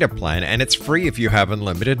your data plan and it's free if you have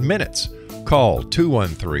unlimited minutes. Call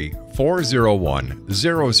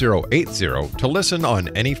 213-401-0080 to listen on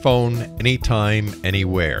any phone, anytime,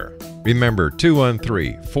 anywhere. Remember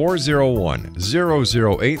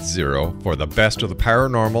 213-401-0080 for the best of the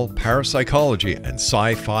paranormal, parapsychology, and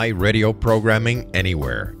sci-fi radio programming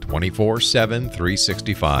anywhere, 24/7,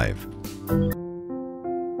 365.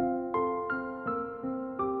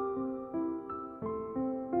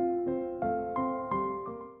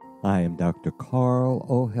 I am Dr. Carl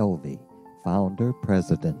O'Helvey, founder,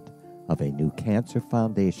 president of a new cancer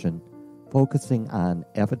foundation focusing on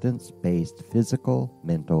evidence-based physical,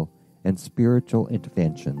 mental, and spiritual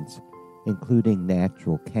interventions, including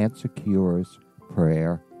natural cancer cures,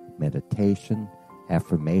 prayer, meditation,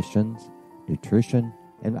 affirmations, nutrition,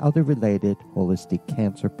 and other related holistic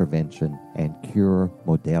cancer prevention and cure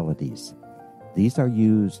modalities. These are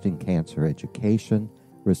used in cancer education,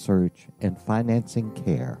 research, and financing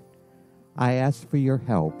care. I ask for your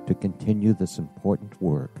help to continue this important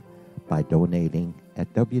work by donating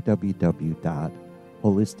at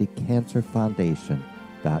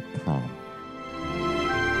www.holisticcancerfoundation.com.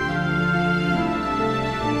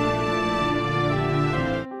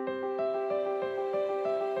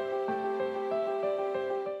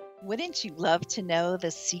 Wouldn't you love to know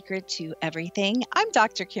the secret to everything? I'm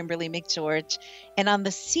Dr. Kimberly McGeorge, and on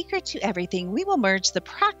The Secret to Everything, we will merge the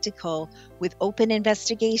practical with open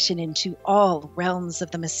investigation into all realms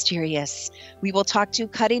of the mysterious. We will talk to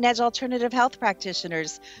cutting-edge alternative health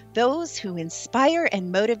practitioners, those who inspire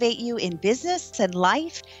and motivate you in business and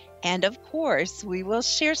life, and of course, we will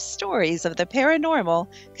share stories of the paranormal,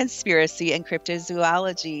 conspiracy, and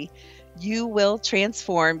cryptozoology. You will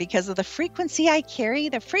transform because of the frequency I carry,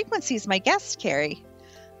 the frequencies my guests carry.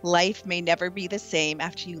 Life may never be the same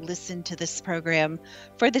after you listen to this program,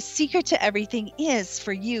 for the secret to everything is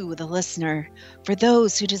for you, the listener, for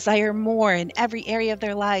those who desire more in every area of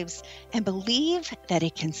their lives and believe that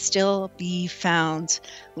it can still be found.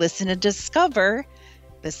 Listen and discover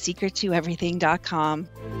thesecrettoeverything.com.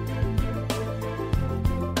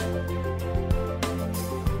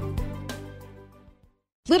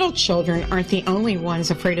 Little children aren't the only ones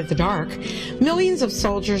afraid of the dark. Millions of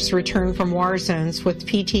soldiers return from war zones with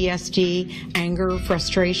PTSD, anger,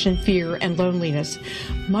 frustration, fear, and loneliness,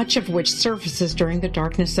 much of which surfaces during the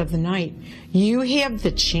darkness of the night. You have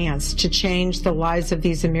the chance to change the lives of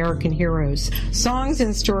these American heroes. Songs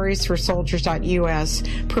and Stories for Soldiers.us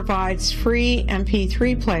provides free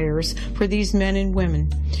MP3 players for these men and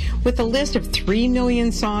women. With a list of 3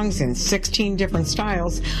 million songs in 16 different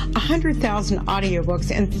styles, 100,000 audiobooks,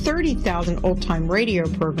 and 30,000 old-time radio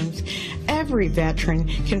programs, every veteran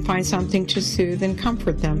can find something to soothe and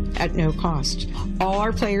comfort them at no cost. All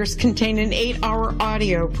our players contain an 8-hour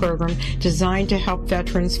audio program designed to help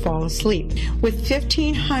veterans fall asleep. With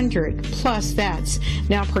 1,500 plus vets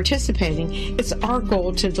now participating, it's our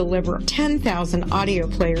goal to deliver 10,000 audio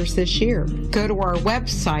players this year. Go to our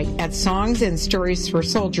website at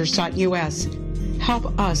songsandstoriesforsoldiers.us.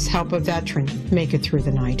 Help us help a veteran make it through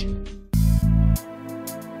the night.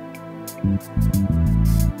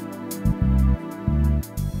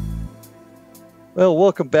 Well,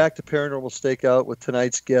 welcome back to Paranormal Stakeout with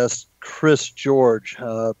tonight's guest, Chris George.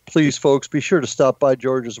 Please, folks, be sure to stop by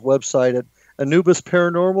George's website at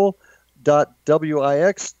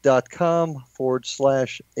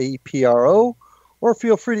anubisparanormal.wix.com/APRO, or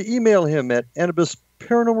feel free to email him at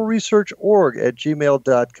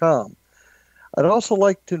anubisparanormalresearch.org@gmail.com. I'd also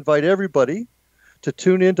like to invite everybody to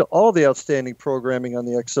tune in to all the outstanding programming on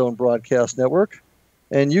the X Zone Broadcast Network.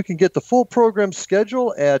 And you can get the full program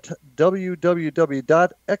schedule at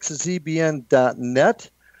www.xzbn.net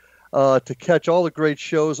to catch all the great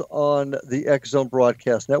shows on the X Zone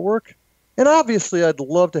Broadcast Network. And obviously, I'd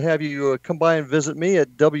love to have you come by and visit me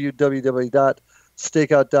at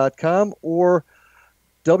www.stakeout.com or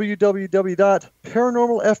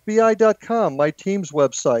www.paranormalfbi.com, my team's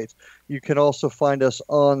website. You can also find us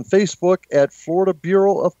on Facebook at Florida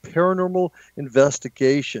Bureau of Paranormal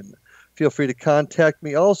Investigation. Feel free to contact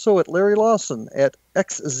me also at Larry Lawson at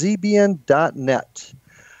xzbn.net.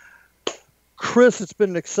 Chris, it's been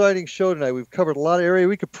an exciting show tonight. We've covered a lot of area.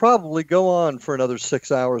 We could probably go on for another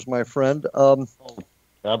 6 hours, my friend.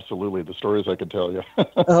 Absolutely. The stories I could tell you.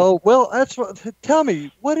 Oh, well, that's what. Tell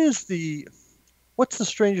me, what's the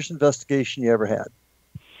strangest investigation you ever had?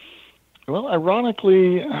 Well,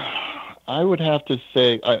 ironically, I would have to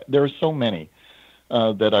say there are so many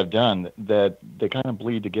that I've done that they kind of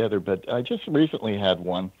bleed together. But I just recently had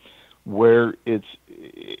one where it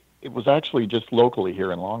was actually just locally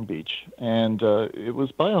here in Long Beach, and it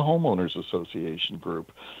was by a homeowners association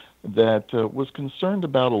group that was concerned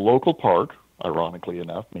about a local park ironically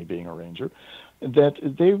enough, me being a ranger, that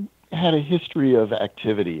they had a history of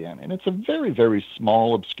activity in. And it's a very, very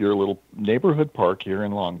small, obscure little neighborhood park here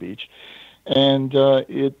in Long Beach. And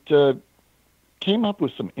it came up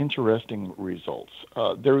with some interesting results.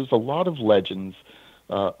 There's a lot of legends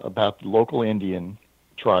about the local Indian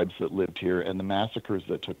tribes that lived here and the massacres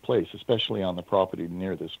that took place, especially on the property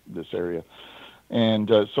near this area. And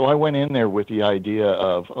so I went in there with the idea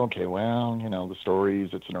of, okay, well, the stories,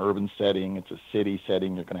 it's an urban setting, it's a city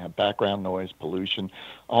setting, you're going to have background noise, pollution,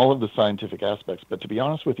 all of the scientific aspects. But to be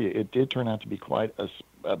honest with you, it did turn out to be quite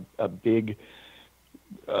a big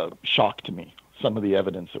shock to me, some of the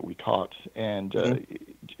evidence that we caught. And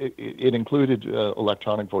it included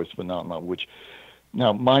electronic voice phenomena, which,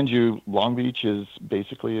 now, mind you, Long Beach is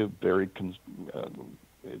basically a very,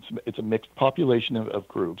 it's a mixed population of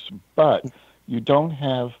groups, but you don't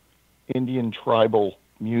have Indian tribal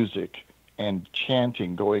music and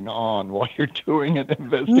chanting going on while you're doing an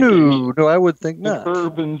investigation. No, I would think not.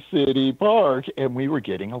 Urban city park, and we were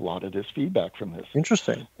getting a lot of this feedback from this.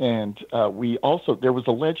 Interesting. And there was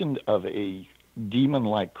a legend of a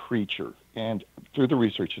demon-like creature, and through the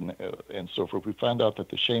research and so forth, we found out that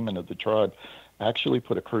the shaman of the tribe actually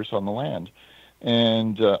put a curse on the land.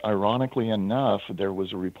 And ironically enough, there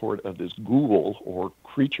was a report of this ghoul or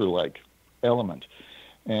creature-like element.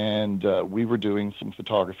 And we were doing some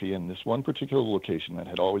photography in this one particular location that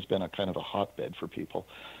had always been a kind of a hotbed for people.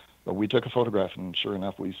 But we took a photograph, and sure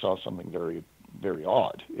enough, we saw something very, very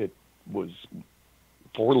odd. It was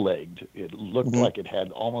four-legged. It looked like it had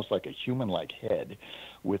almost like a human-like head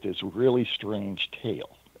with this really strange tail.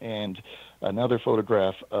 And another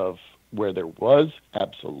photograph of where there was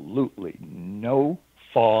absolutely no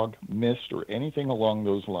fog, mist, or anything along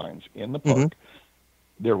those lines in the park.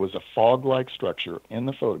 There was a fog-like structure in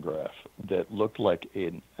the photograph that looked like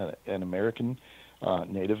an American,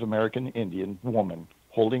 Native American Indian woman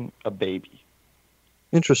holding a baby.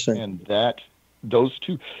 Interesting. And those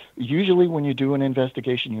two, usually when you do an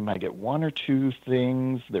investigation, you might get one or two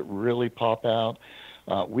things that really pop out.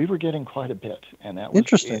 We were getting quite a bit, and that was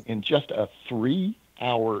interesting in just a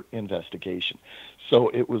 3-hour investigation. So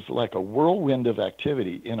it was like a whirlwind of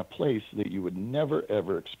activity in a place that you would never,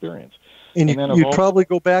 ever experience. And you'd probably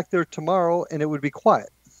go back there tomorrow, and it would be quiet.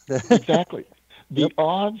 Exactly. The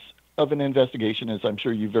odds of an investigation, as I'm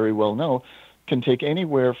sure you very well know, can take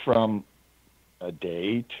anywhere from a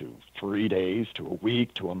day to 3 days to a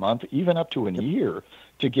week to a month, even up to a year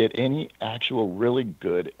to get any actual really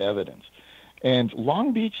good evidence. And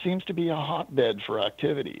Long Beach seems to be a hotbed for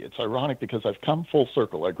activity. It's ironic because I've come full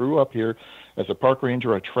circle. I grew up here as a park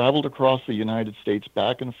ranger. I traveled across the United States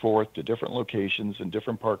back and forth to different locations and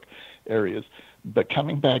different park areas. But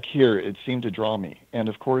coming back here, it seemed to draw me. And,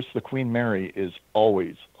 of course, the Queen Mary is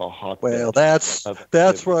always a hotbed. Well, that's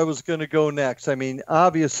where I was going to go next. I mean,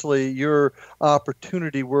 obviously, your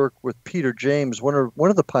opportunity work with Peter James, one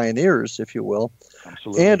of the pioneers, if you will,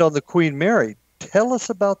 absolutely, and on the Queen Mary. Tell us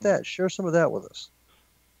about that. Share some of that with us.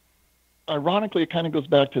 Ironically, it kind of goes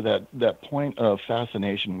back to that point of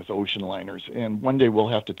fascination with ocean liners. And one day we'll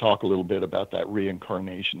have to talk a little bit about that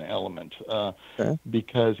reincarnation element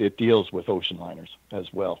because it deals with ocean liners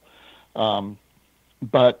as well.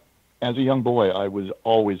 But as a young boy, I was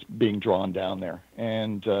always being drawn down there.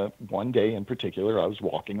 And one day in particular, I was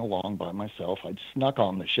walking along by myself. I'd snuck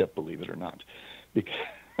on the ship, believe it or not, because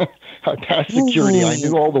I passed security. I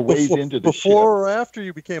knew all the ways into the ship. Before or after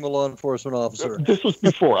you became a law enforcement officer? This was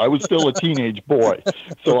before. I was still a teenage boy.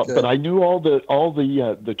 So, okay. But I knew all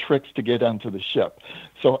the tricks to get onto the ship.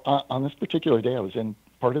 So on this particular day, I was in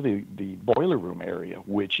part of the boiler room area,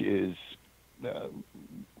 which is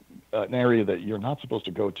an area that you're not supposed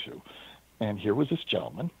to go to. And here was this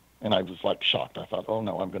gentleman, and I was like shocked. I thought, oh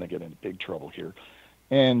no, I'm going to get into big trouble here.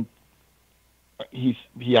 And he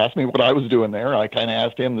asked me what I was doing there. I kind of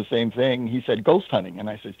asked him the same thing. He said, ghost hunting. And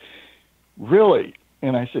I said, really?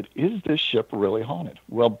 And I said, is this ship really haunted?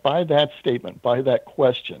 Well, by that statement, by that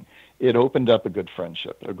question, it opened up a good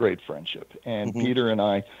friendship, a great friendship. And Peter and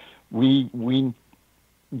I, we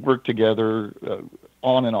worked together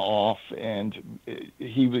on and off, and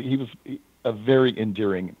he was a very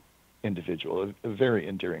endearing individual, a very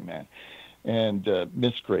endearing man, and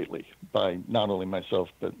missed greatly by not only myself,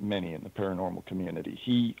 but many in the paranormal community.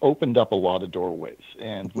 He opened up a lot of doorways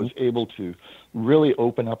and was able to really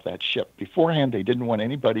open up that ship. Beforehand, they didn't want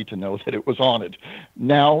anybody to know that it was haunted.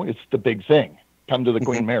 Now it's the big thing. Come to the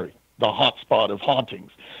Queen Mary, the hot spot of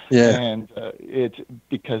hauntings. Yeah. And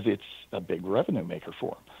because it's a big revenue maker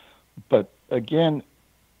for them. But again,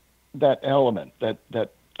 that element, that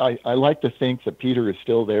I like to think that Peter is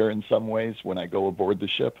still there in some ways when I go aboard the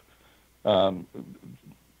ship.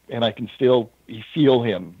 and I can still feel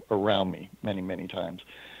him around me many, many times.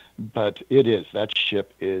 But that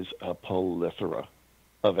ship is a plethora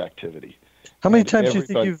of activity. How many times do you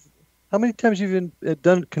think how many times you've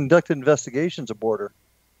conducted investigations aboard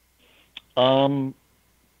her?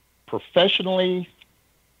 Professionally,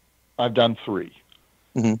 I've done 3.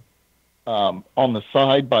 Mm-hmm. On the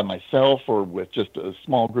side by myself or with just a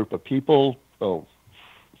small group of people,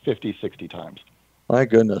 50, 60 times. My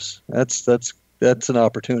goodness, that's an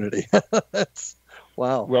opportunity.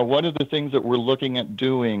 Wow. Well, one of the things that we're looking at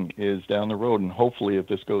doing is down the road, and hopefully if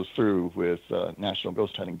this goes through with National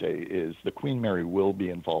Ghost Hunting Day, is the Queen Mary will be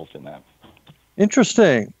involved in that.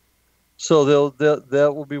 Interesting. So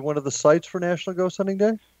that will be one of the sites for National Ghost Hunting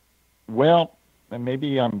Day? Well, and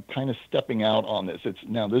maybe I'm kind of stepping out on this.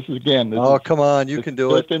 Come on, you can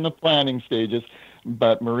do it. Just in the planning stages.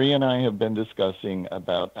 But Marie and I have been discussing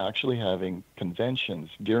about actually having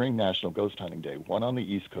conventions during National Ghost Hunting Day, one on the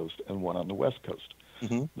East Coast and one on the West Coast.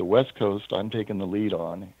 Mm-hmm. The West Coast, I'm taking the lead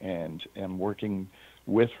on and am working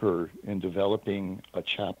with her in developing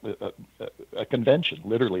a convention,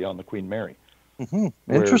 literally on the Queen Mary. Mm-hmm.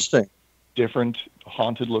 Interesting. Different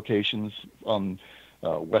haunted locations on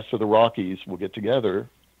west of the Rockies will get together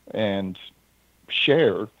and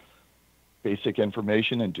share basic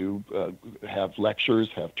information and have lectures,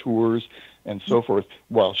 have tours, and so forth,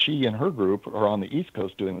 while she and her group are on the East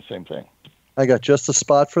Coast doing the same thing. I got just the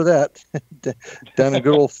spot for that down in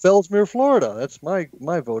good old Fellsmere, Florida. That's my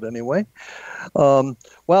vote anyway. Wow,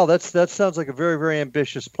 that sounds like a very, very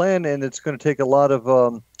ambitious plan, and it's going to take a lot of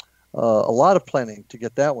planning to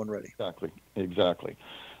get that one ready. Exactly.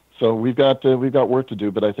 So we've got work to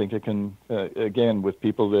do, but I think it can, again, with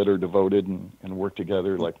people that are devoted and work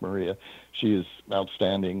together, like Maria. She is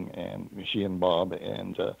outstanding, and she and Bob,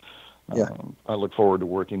 and I look forward to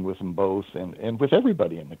working with them both and with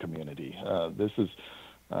everybody in the community.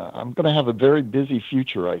 I'm going to have a very busy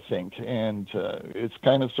future, I think, and it's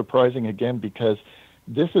kind of surprising, again, because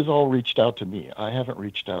this has all reached out to me. I haven't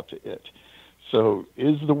reached out to it. So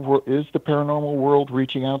is the paranormal world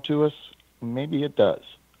reaching out to us? Maybe it does.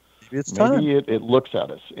 Maybe it looks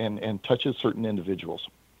at us and touches certain individuals.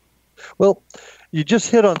 Well, you just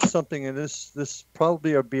hit on something, and this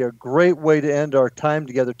probably would be a great way to end our time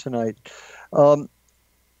together tonight.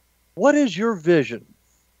 What is your vision?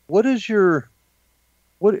 What is your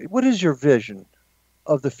vision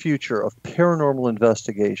of the future of paranormal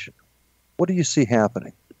investigation? What do you see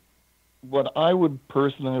happening? What I would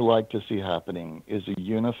personally like to see happening is a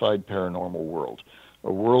unified paranormal world,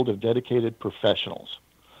 a world of dedicated professionals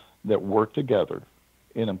that work together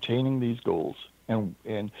in obtaining these goals and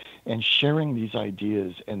sharing these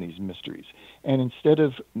ideas and these mysteries. And instead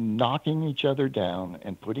of knocking each other down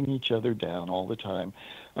and putting each other down all the time,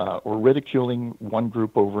 or ridiculing one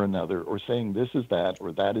group over another, or saying this is that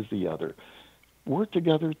or that is the other, work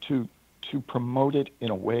together to promote it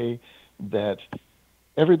in a way that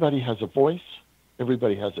everybody has a voice,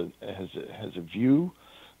 everybody has a view,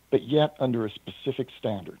 but yet under a specific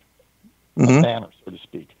standard, a banner, so to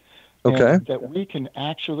speak. Okay. And that we can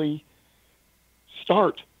actually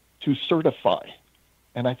start to certify,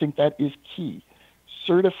 and I think that is key,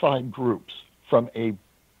 certify groups from a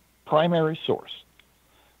primary source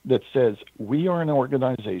that says we are an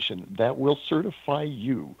organization that will certify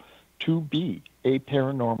you to be a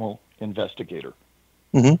paranormal investigator.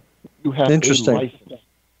 Mm-hmm. You have Interesting. a license.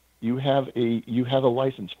 You have a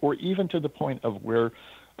license, or even to the point of where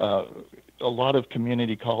a lot of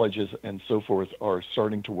community colleges and so forth are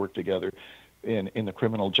starting to work together in the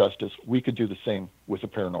criminal justice. We could do the same with the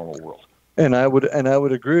paranormal world. And I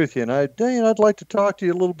would agree with you. And I'd like to talk to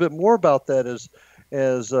you a little bit more about that as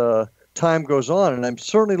time goes on. And I'm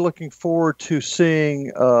certainly looking forward to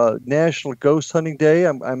seeing National Ghost Hunting Day.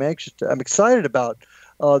 I'm excited about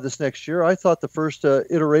this next year. I thought the first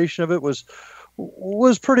iteration of it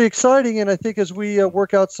was pretty exciting, and I think as we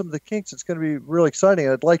work out some of the kinks, it's going to be really exciting.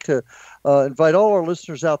 I'd like to invite all our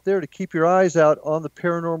listeners out there to keep your eyes out on the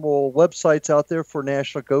paranormal websites out there for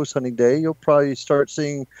National Ghost Hunting Day. You'll probably start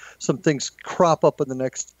seeing some things crop up in the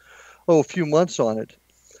next few months on it.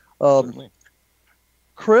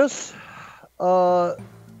 Chris,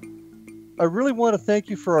 I really want to thank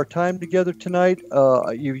you for our time together tonight.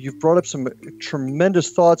 You've brought up some tremendous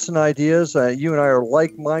thoughts and ideas. You and I are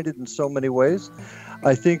like-minded in so many ways.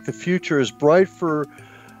 I think the future is bright for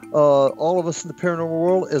all of us in the paranormal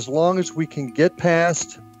world as long as we can get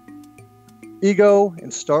past ego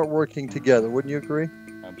and start working together. Wouldn't you agree?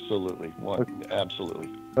 Absolutely. Absolutely.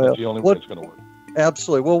 That's the only way it's going to work.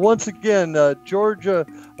 Absolutely. Well, once again, George, go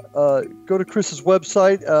to Chris's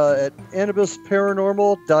website at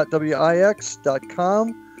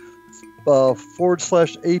anibusparanormal.wix.com.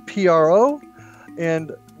 /APRO.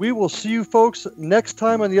 And we will see you folks next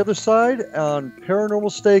time on the other side on Paranormal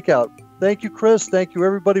Stakeout. Thank you, Chris. Thank you,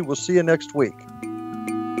 everybody. We'll see you next week.